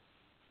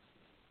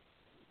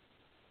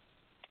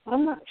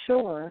 I'm not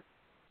sure.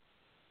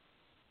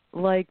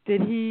 Like,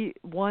 did he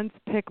once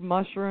pick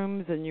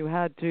mushrooms and you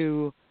had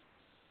to,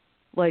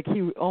 like,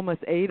 he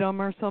almost ate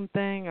them or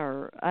something?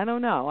 Or, I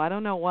don't know. I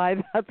don't know why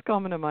that's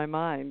coming to my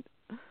mind.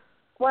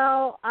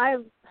 Well,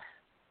 I've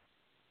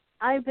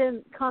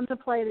been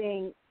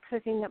contemplating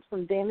cooking up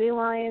some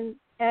dandelion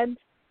heads,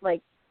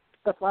 like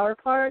the flower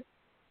part,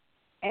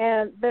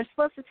 and they're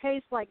supposed to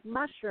taste like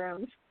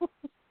mushrooms.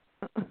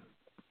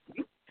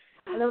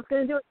 And I was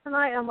going to do it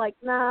tonight. I'm like,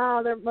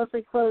 no, they're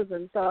mostly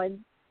frozen, so I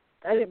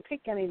didn't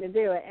pick any to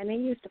do it. And he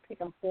used to pick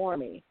them for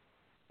me,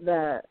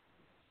 the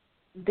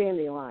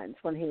dandelions,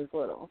 when he was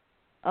little.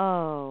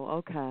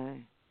 Oh,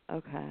 okay.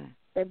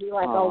 They'd be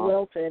like all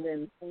wilted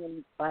and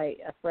hanging by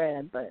a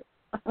thread, but.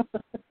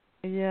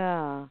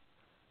 Yeah.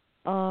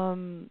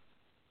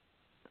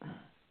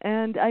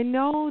 And I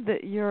know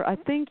that I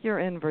think you're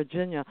in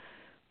Virginia,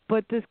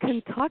 but does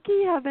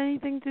Kentucky have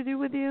anything to do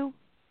with you?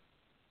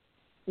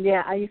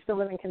 Yeah, I used to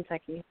live in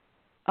Kentucky.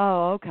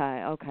 Oh,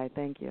 okay.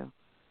 Thank you.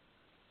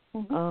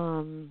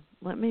 Mm-hmm.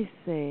 Let me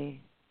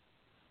see.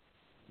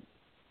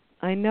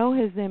 I know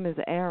his name is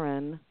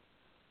Aaron.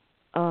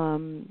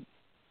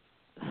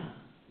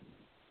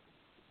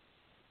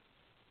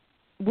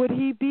 Would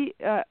he be,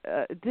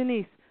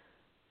 Denise,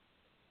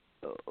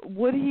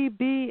 would he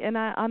be, and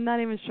I'm not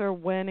even sure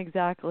when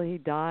exactly he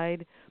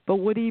died, but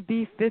would he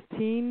be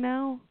 15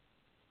 now?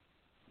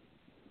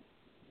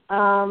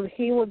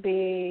 He would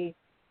be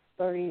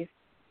 32.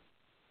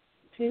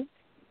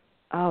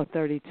 Oh,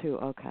 32,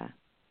 okay.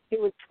 He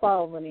was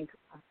 12 when he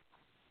passed.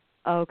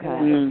 Okay,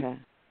 okay.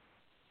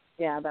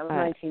 Yeah, that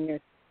was 19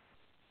 years.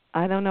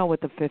 I don't know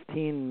what the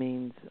 15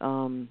 means.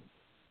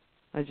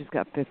 I just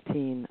got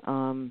 15.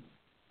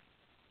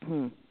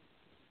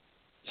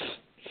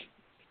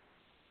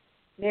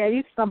 Yeah,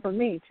 you stumping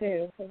me,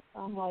 too.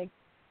 I'm, like,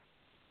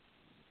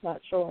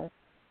 not sure.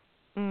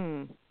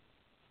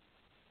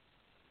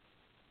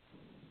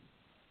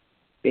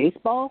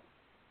 Baseball?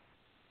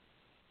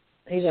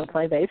 He's going to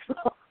play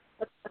baseball.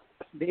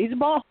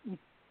 Baseball?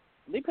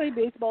 They play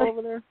baseball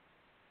over there?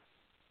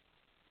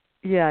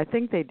 Yeah, I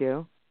think they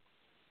do.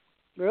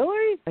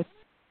 Really?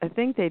 I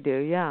think they do,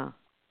 yeah.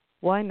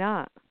 Why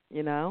not,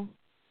 you know?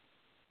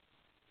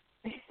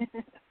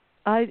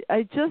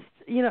 I just,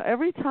 you know,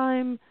 every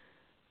time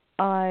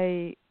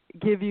I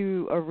give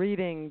you a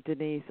reading,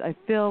 Denise, I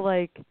feel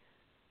like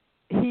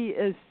he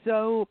is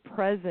so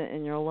present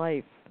in your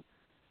life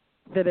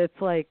that it's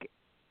like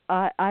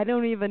I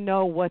don't even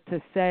know what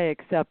to say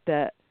except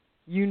that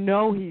you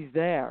know he's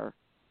there.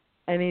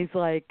 And he's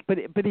like, but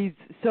he's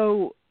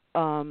so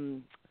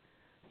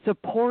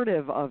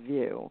supportive of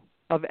you,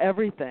 of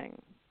everything.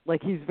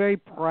 Like he's very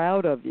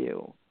proud of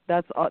you.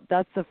 That's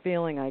the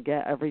feeling I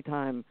get every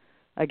time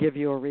I give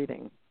you a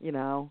reading, you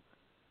know?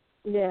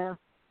 Yeah.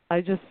 I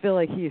just feel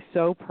like he's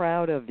so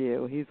proud of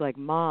you. He's like,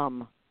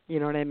 Mom, you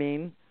know what I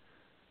mean?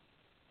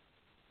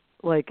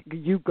 Like,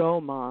 you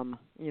go, Mom,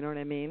 you know what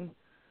I mean?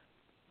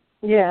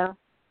 Yeah.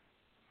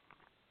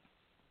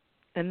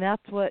 And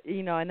that's what,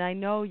 you know, and I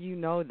know you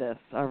know this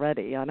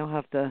already. I'm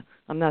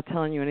not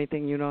telling you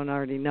anything you don't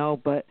already know,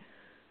 but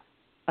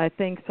I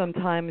think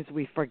sometimes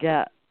we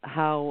forget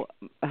how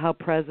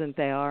present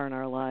they are in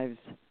our lives,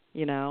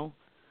 you know?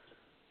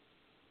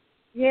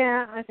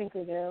 Yeah, I think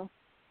we do.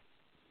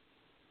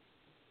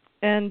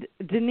 And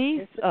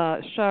Denise,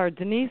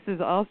 Denise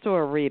is also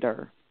a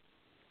reader.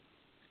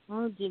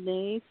 Oh,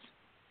 Denise.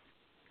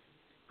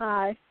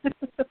 Hi.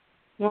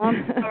 Well,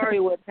 I'm sorry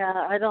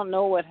I don't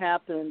know what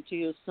happened to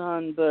your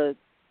son, but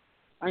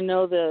I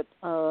know that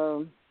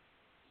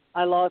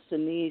I lost a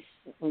niece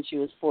when she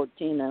was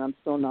 14, and I'm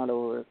still not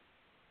over it.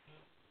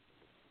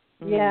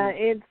 Yeah,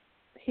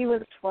 he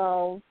was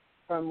 12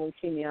 from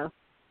leukemia.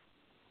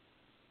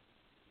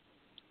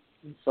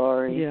 I'm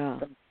sorry. Yeah.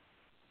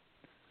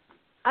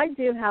 I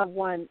do have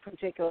one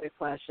particular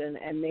question,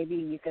 and maybe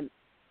you can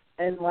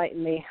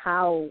enlighten me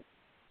how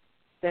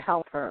to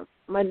help her.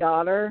 My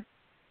daughter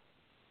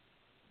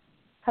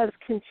has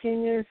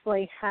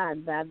continuously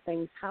had bad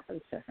things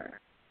happen to her.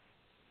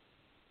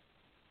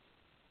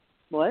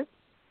 What?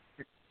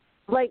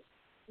 Like,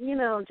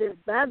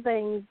 just bad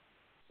things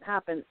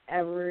happen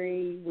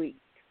every week.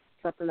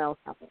 Something else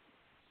happens.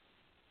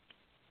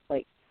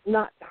 Like,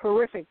 not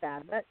horrific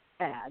bad, but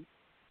bad.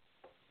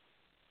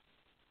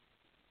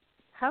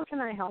 How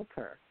can I help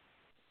her?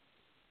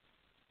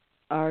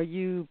 Are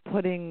you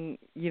putting,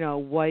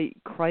 white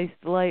Christ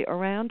light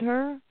around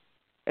her?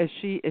 Is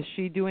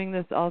she doing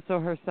this also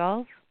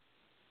herself?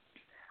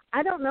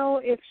 I don't know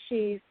if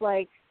she's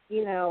like,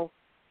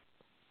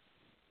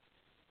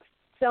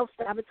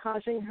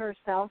 self-sabotaging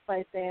herself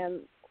by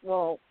saying,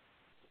 well,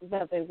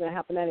 nothing's going to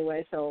happen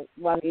anyway, so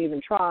why don't you even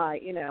try,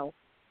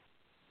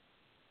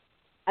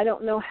 I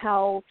don't know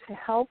how to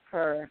help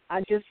her.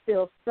 I just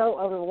feel so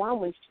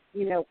overwhelmed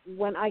when,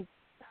 when I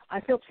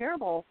feel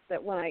terrible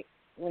that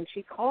when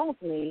she calls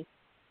me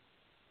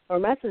or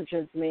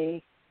messages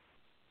me,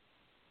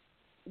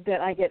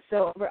 that I get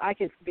so I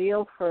can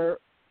feel her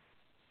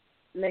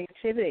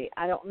negativity.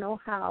 I don't know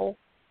how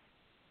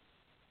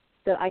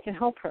that I can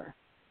help her.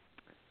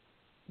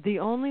 The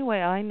only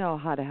way I know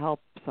how to help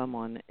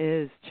someone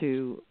is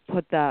to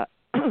put that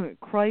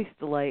Christ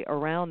light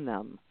around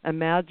them.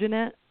 Imagine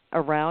it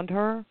around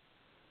her,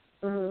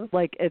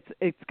 like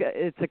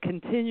it's a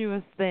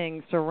continuous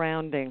thing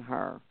surrounding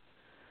her,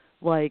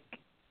 like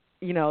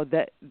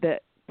that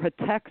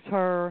protects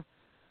her,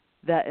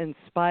 that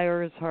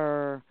inspires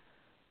her,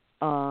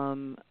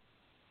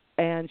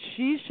 and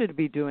she should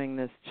be doing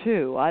this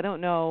too. I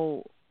don't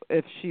know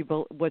if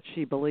what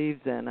she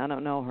believes in. I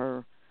don't know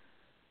her.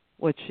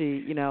 What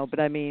she, but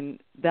I mean,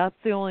 that's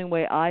the only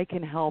way I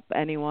can help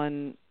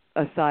anyone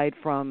aside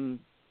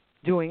from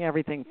doing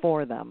everything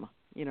for them.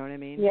 You know what I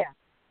mean? Yeah.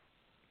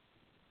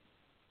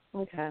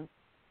 Okay.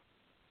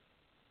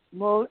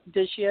 Well,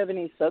 does she have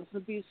any substance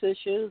abuse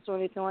issues or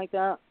anything like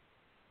that?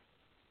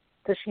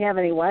 Does she have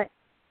any what?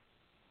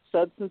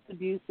 Substance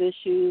abuse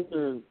issues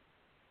or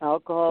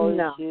alcohol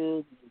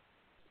issues?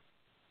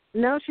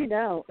 No, she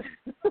don't.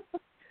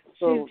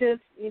 So, she's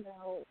just,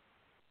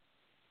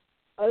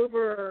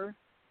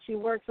 she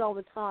works all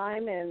the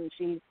time, and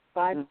she's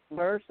 5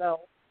 or so,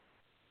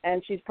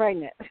 and she's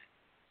pregnant.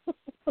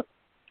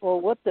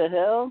 Well, what the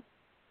hell?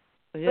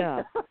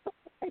 Yeah.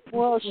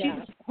 Well,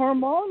 she's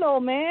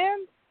hormonal,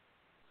 man.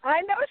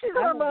 I know she's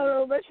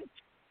hormonal, but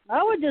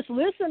I would just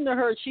listen to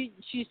her.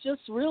 She's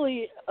just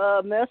really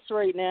a mess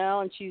right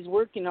now, and she's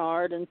working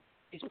hard, and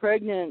she's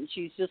pregnant.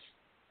 She's just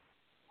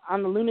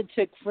on the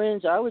lunatic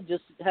fringe. I would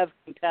just have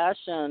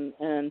compassion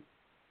and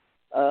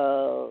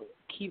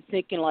keep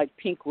thinking like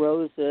pink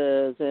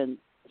roses and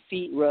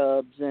feet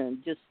rubs,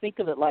 and just think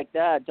of it like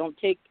that.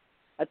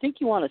 I think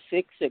you want to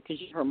fix it because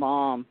you're her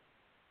mom.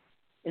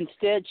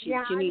 Instead, she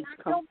needs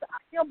to come. I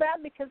feel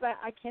bad because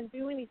I can't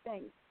do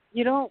anything.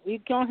 You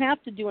don't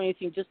have to do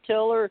anything. Just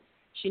tell her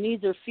she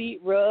needs her feet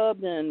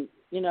rubbed, and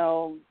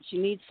she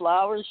needs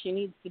flowers. She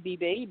needs to be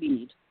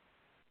babied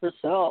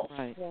herself.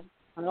 Right. Yeah.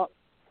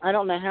 I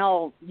don't know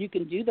how you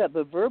can do that,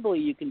 but verbally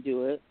you can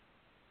do it.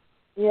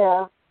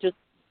 Yeah.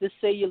 Just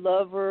say you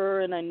love her,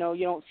 and I know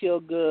you don't feel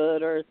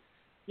good, or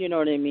you know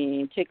what I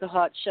mean. Take a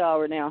hot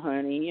shower now,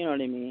 honey. You know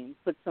what I mean.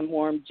 Put some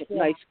warm,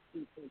 nice.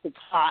 It's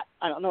hot.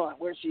 I don't know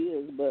where she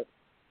is, but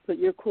put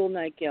your cool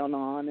nightgown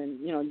on,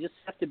 and just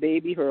have to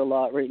baby her a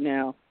lot right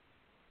now.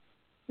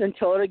 Then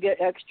tell her to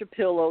get extra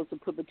pillows to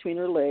put between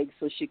her legs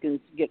so she can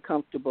get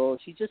comfortable.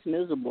 She's just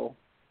miserable.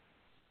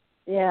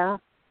 Yeah.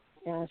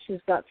 Yeah, she's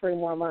got 3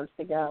 more months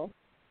to go.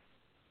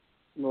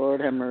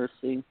 Lord have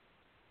mercy.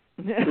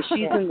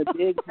 She's in the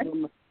big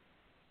room.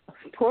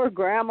 Poor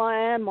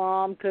grandma and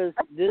mom, because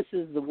this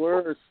is the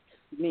worst.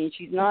 I mean,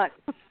 she's not,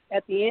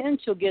 at the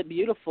end she'll get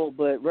beautiful,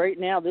 but right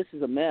now this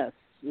is a mess.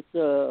 It's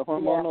a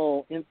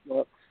hormonal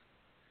influx.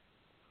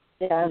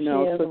 Yeah, she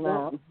is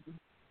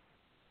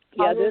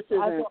so this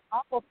isn't.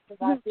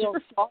 It's your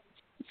fault.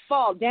 It's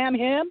fault. Damn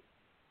him.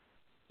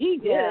 He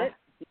did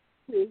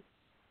it.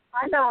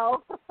 I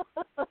know.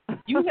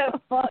 You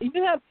have fun.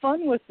 You have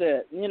fun with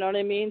it. You know what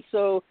I mean?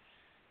 So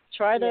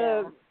try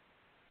to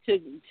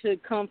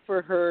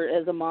comfort her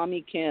as a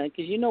mommy can,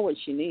 because you know what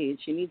she needs.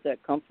 She needs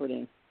that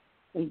comforting.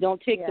 And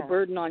don't take the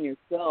burden on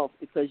yourself,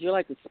 because you're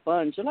like a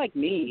sponge. You're like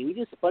me. We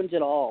just sponge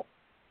it all.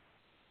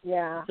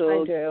 Yeah,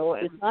 so I do.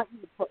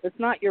 It's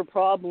not your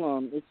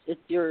problem. It's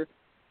your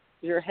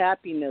your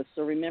happiness.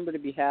 So remember to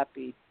be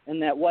happy,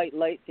 and that white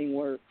light thing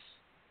works.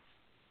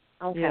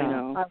 Okay. You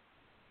know.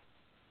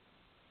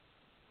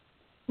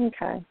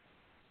 Okay.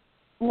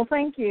 Well,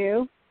 thank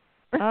you.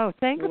 Oh,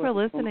 thank you for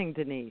listening,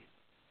 Denise.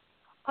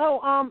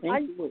 Oh,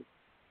 Thank you.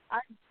 I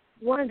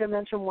wanted to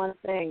mention one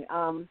thing.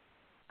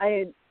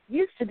 I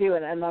used to do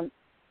it, and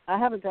I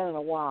haven't done it in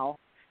a while,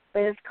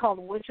 but it's called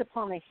Wish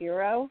Upon a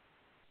Hero.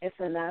 It's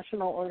a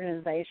national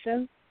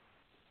organization,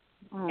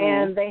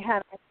 and they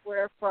have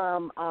anywhere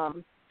from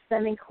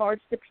sending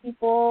cards to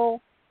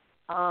people,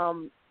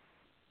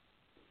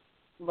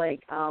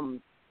 like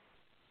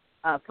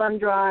a fund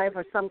drive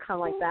or some kind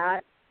like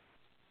that.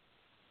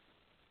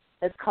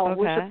 It's called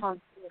Wish Upon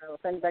a Hero,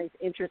 if anybody's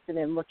interested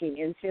in looking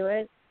into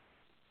it.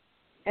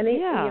 And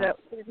you know,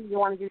 if you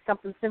want to do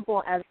something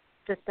simple as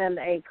to send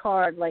a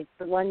card, like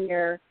the 1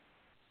 year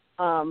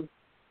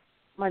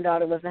my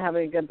daughter wasn't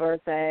having a good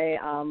birthday,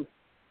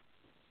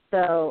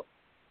 so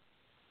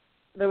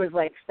there was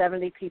like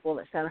 70 people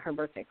that sent her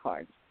birthday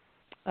cards.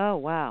 Oh,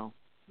 wow.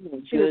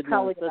 She was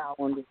probably about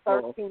 13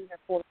 or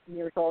 14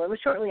 years old. It was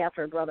shortly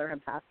after her brother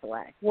had passed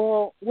away.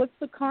 Well, what's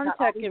the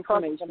contact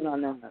information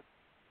on that?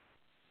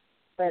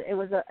 But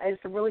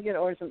it's a really good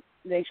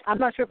organization. I'm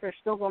not sure if they're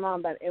still going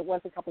on, but it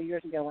was a couple of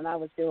years ago when I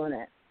was doing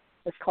it.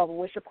 It's called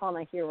Wish Upon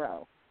a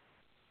Hero.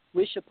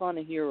 Wish Upon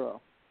a Hero.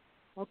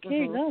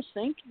 Okay, gosh,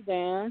 thank you,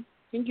 Dan.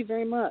 Thank you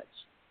very much.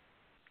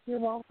 You're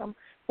welcome.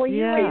 Well,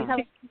 you guys have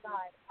a good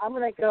night. I'm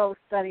going to go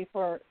study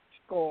for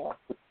school.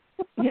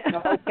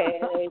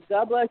 Okay.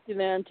 God bless you,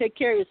 man. Take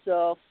care of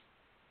yourself.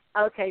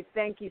 Okay,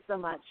 thank you so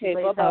much. Okay,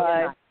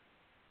 bye-bye.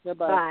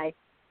 Bye.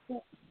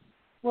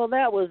 Well,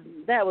 that was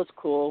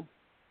cool.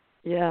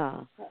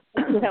 Yeah.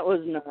 That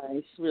was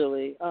nice,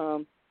 really.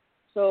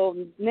 So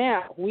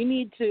now we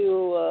need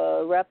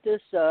to wrap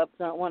this up.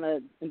 I don't want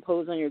to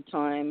impose on your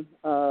time.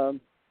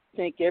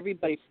 Thank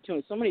everybody for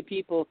tuning. So many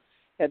people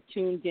have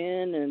tuned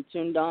in and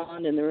tuned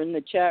on, and they're in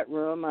the chat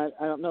room. I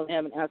don't know. They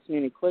haven't asked me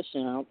any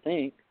question, I don't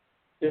think.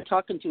 They're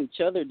talking to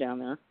each other down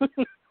there.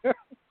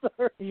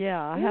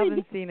 Yeah, I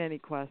haven't seen any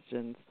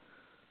questions.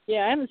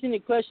 Yeah, I haven't seen any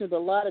questions, but a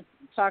lot of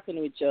talking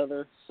to each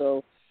other.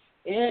 So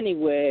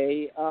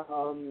anyway,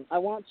 I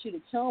want you to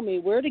tell me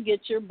where to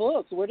get your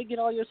books, where to get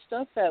all your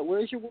stuff at.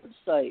 Where's your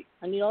website?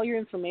 I need all your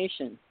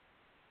information.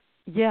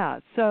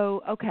 Yeah,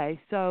 so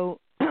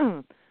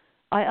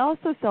I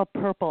also sell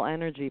purple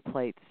energy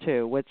plates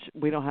too, which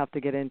we don't have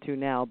to get into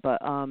now,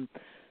 but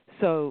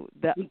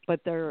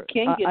they're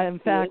in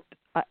fact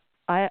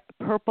I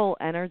purple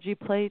energy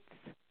plates.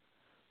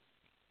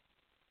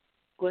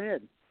 Go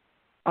ahead.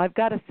 I've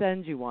got to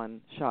send you one,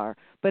 Shar.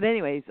 But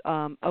anyways,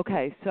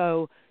 okay,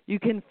 so you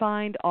can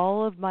find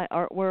all of my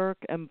artwork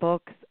and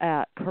books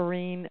at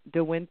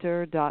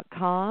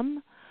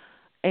CorrineDeWinter.com.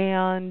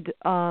 And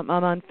I'm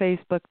on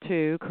Facebook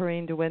too.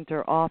 Corrine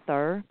DeWinter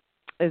Author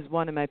is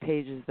one of my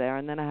pages there,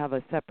 and then I have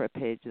a separate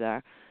page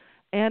there.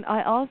 And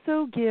I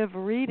also give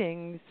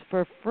readings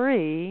for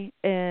free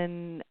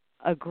in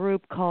a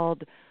group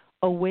called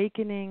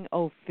Awakening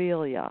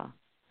Ophelia.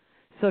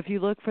 So if you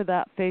look for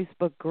that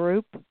Facebook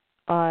group,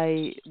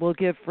 I will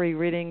give free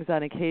readings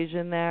on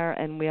occasion there,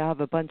 and we have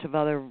a bunch of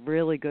other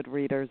really good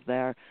readers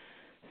there.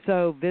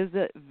 So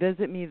visit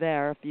me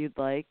there if you'd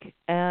like.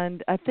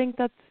 And I think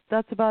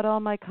that's about all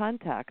my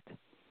contact.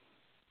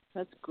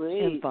 That's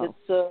great. Info.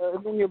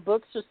 And your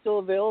books are still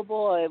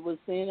available. I was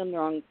seeing them.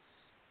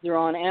 They're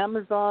on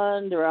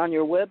Amazon. They're on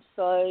your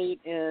website.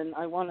 And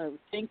I want to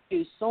thank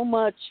you so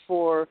much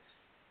for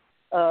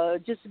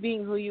just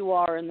being who you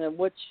are and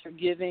what you're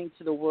giving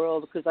to the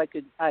world, because I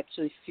could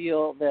actually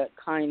feel that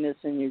kindness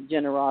and your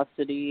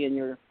generosity and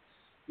your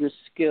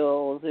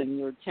skills and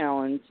your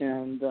talent.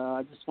 And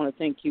I just want to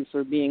thank you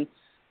for being a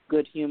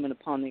good human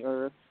upon the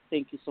earth.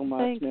 Thank you so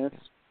much, Miss.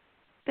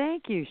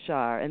 Thank you,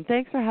 Shar, and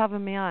thanks for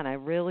having me on. I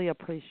really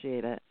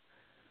appreciate it.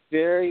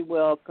 Very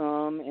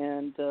welcome,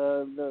 and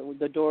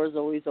the door is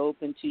always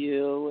open to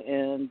you,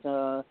 and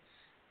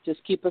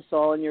just keep us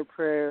all in your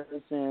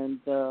prayers,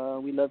 and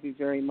we love you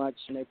very much,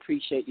 and I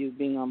appreciate you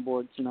being on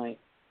board tonight.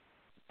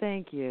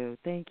 Thank you.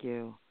 Okay,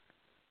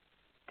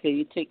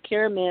 you take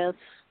care, Miss.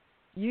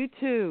 You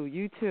too.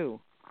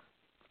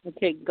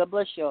 Okay, God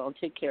bless you all.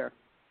 Take care.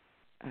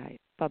 All right,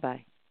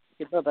 bye-bye.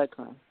 Okay, bye-bye,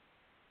 Corrine.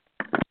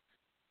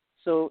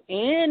 So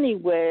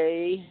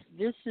anyway,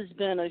 this has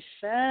been a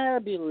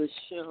fabulous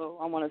show.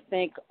 I want to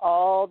thank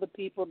all the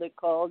people that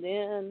called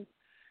in,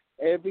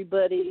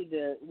 everybody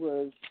that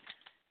was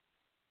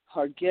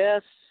our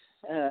guests,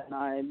 and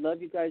I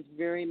love you guys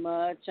very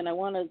much. And I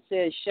want to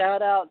say a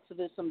shout-out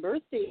to some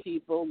birthday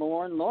people,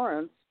 Lauren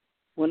Lawrence,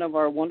 one of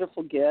our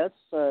wonderful guests.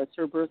 It's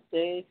her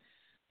birthday,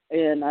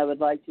 and I would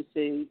like to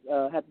say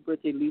happy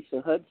birthday,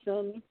 Lisa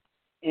Hudson,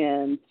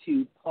 and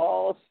to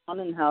Paul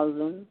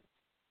Sonnenhausen.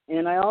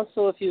 And I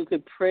also, if you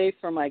could pray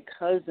for my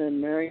cousin,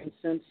 Marion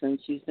Simpson.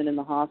 She's been in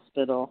the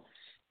hospital,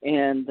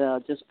 and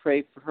just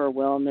pray for her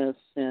wellness.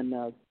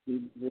 And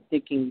we're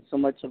thinking so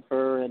much of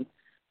her, and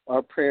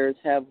our prayers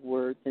have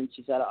worked. And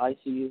she's out of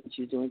ICU, and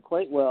she's doing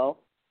quite well.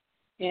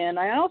 And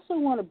I also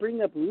want to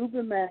bring up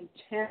Ruby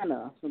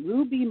Montana. So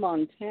Ruby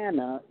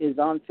Montana is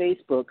on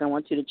Facebook. I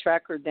want you to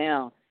track her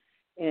down.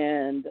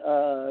 And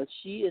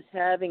she is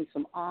having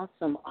some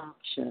awesome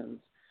auctions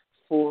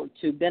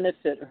to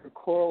benefit her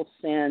Coral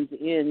Sands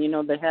Inn. You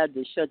know, they had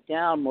to shut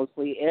down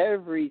mostly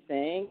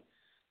everything,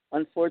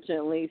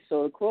 unfortunately.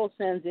 So the Coral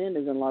Sands Inn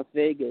is in Las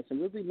Vegas. And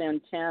Ruby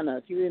Montana,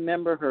 if you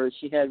remember her,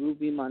 she had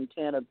Ruby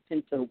Montana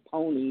Pinto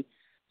Pony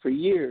for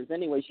years.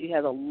 Anyway, she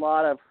has a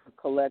lot of her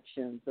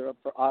collections that are up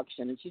for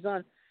auction. And she's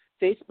on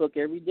Facebook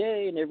every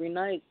day and every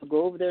night. So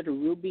go over there to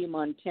Ruby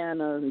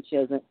Montana, and she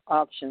has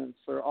auctions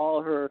for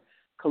all her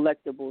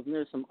collectibles, and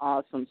there's some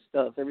awesome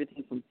stuff,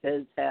 everything from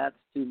Fez hats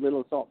to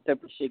little salt and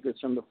pepper shakers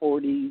from the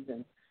 40s,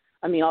 and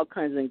I mean all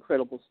kinds of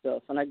incredible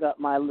stuff. And I got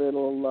my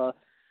little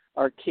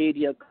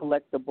Arcadia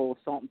collectible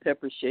salt and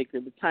pepper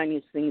shaker, the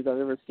tiniest things I've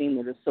ever seen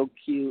that are so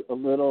cute, a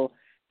little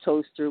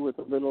toaster with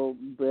a little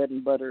bread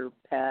and butter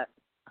pat.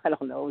 I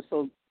don't know,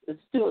 so it's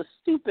still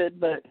stupid,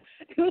 but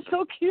it was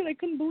so cute I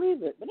couldn't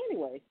believe it. But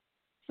anyway,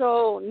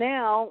 so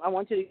now I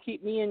want you to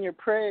keep me in your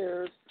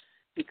prayers,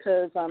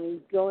 because I'm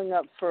going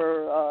up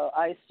for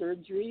eye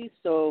surgery,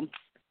 so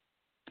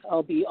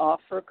I'll be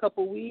off for a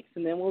couple weeks,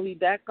 and then we'll be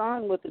back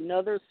on with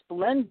another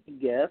splendid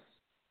guest.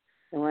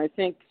 And I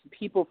thank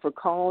people for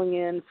calling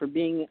in, for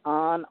being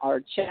on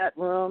our chat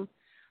room.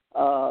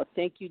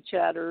 Thank you,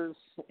 chatters,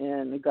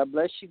 and God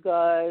bless you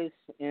guys,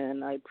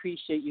 and I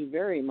appreciate you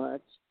very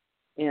much.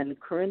 And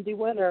Corrine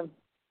DeWinter,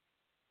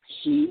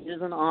 she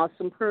is an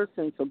awesome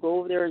person, so go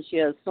over there, and she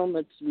has so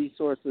much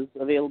resources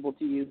available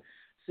to you.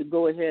 So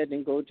go ahead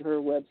and go to her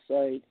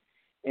website,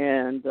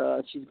 and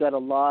she's got a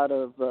lot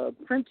of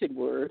printed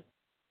word,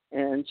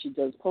 and she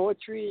does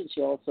poetry, and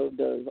she also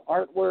does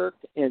artwork,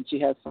 and she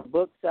has some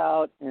books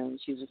out, and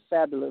she's a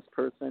fabulous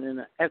person and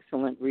an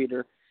excellent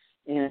reader.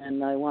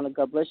 And I want to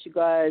God bless you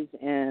guys,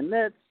 and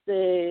let's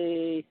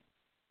say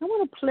I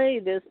want to play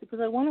this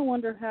because I want to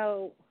wonder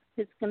how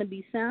it's going to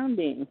be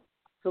sounding.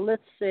 So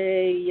let's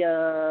say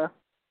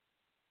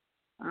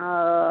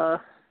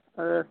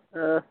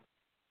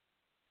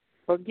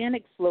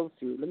organic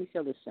flow-through. Let me see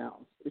how this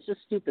sounds. It's just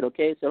stupid,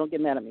 okay? So don't get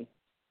mad at me.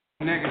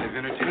 Negative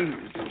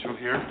entertainment potential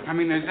here. I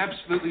mean, there's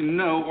absolutely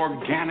no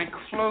organic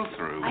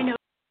flow-through. I know.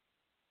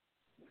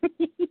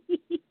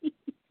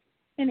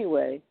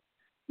 Anyway,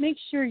 make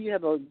sure you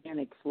have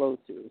organic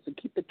flow-through. So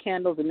keep the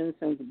candles and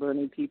incense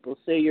burning, people.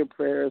 Say your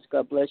prayers.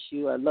 God bless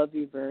you. I love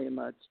you very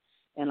much.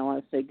 And I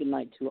want to say good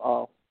night to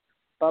all.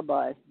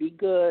 Bye-bye. Be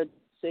good.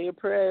 Say your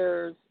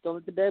prayers. Don't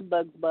let the bed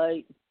bugs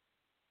bite.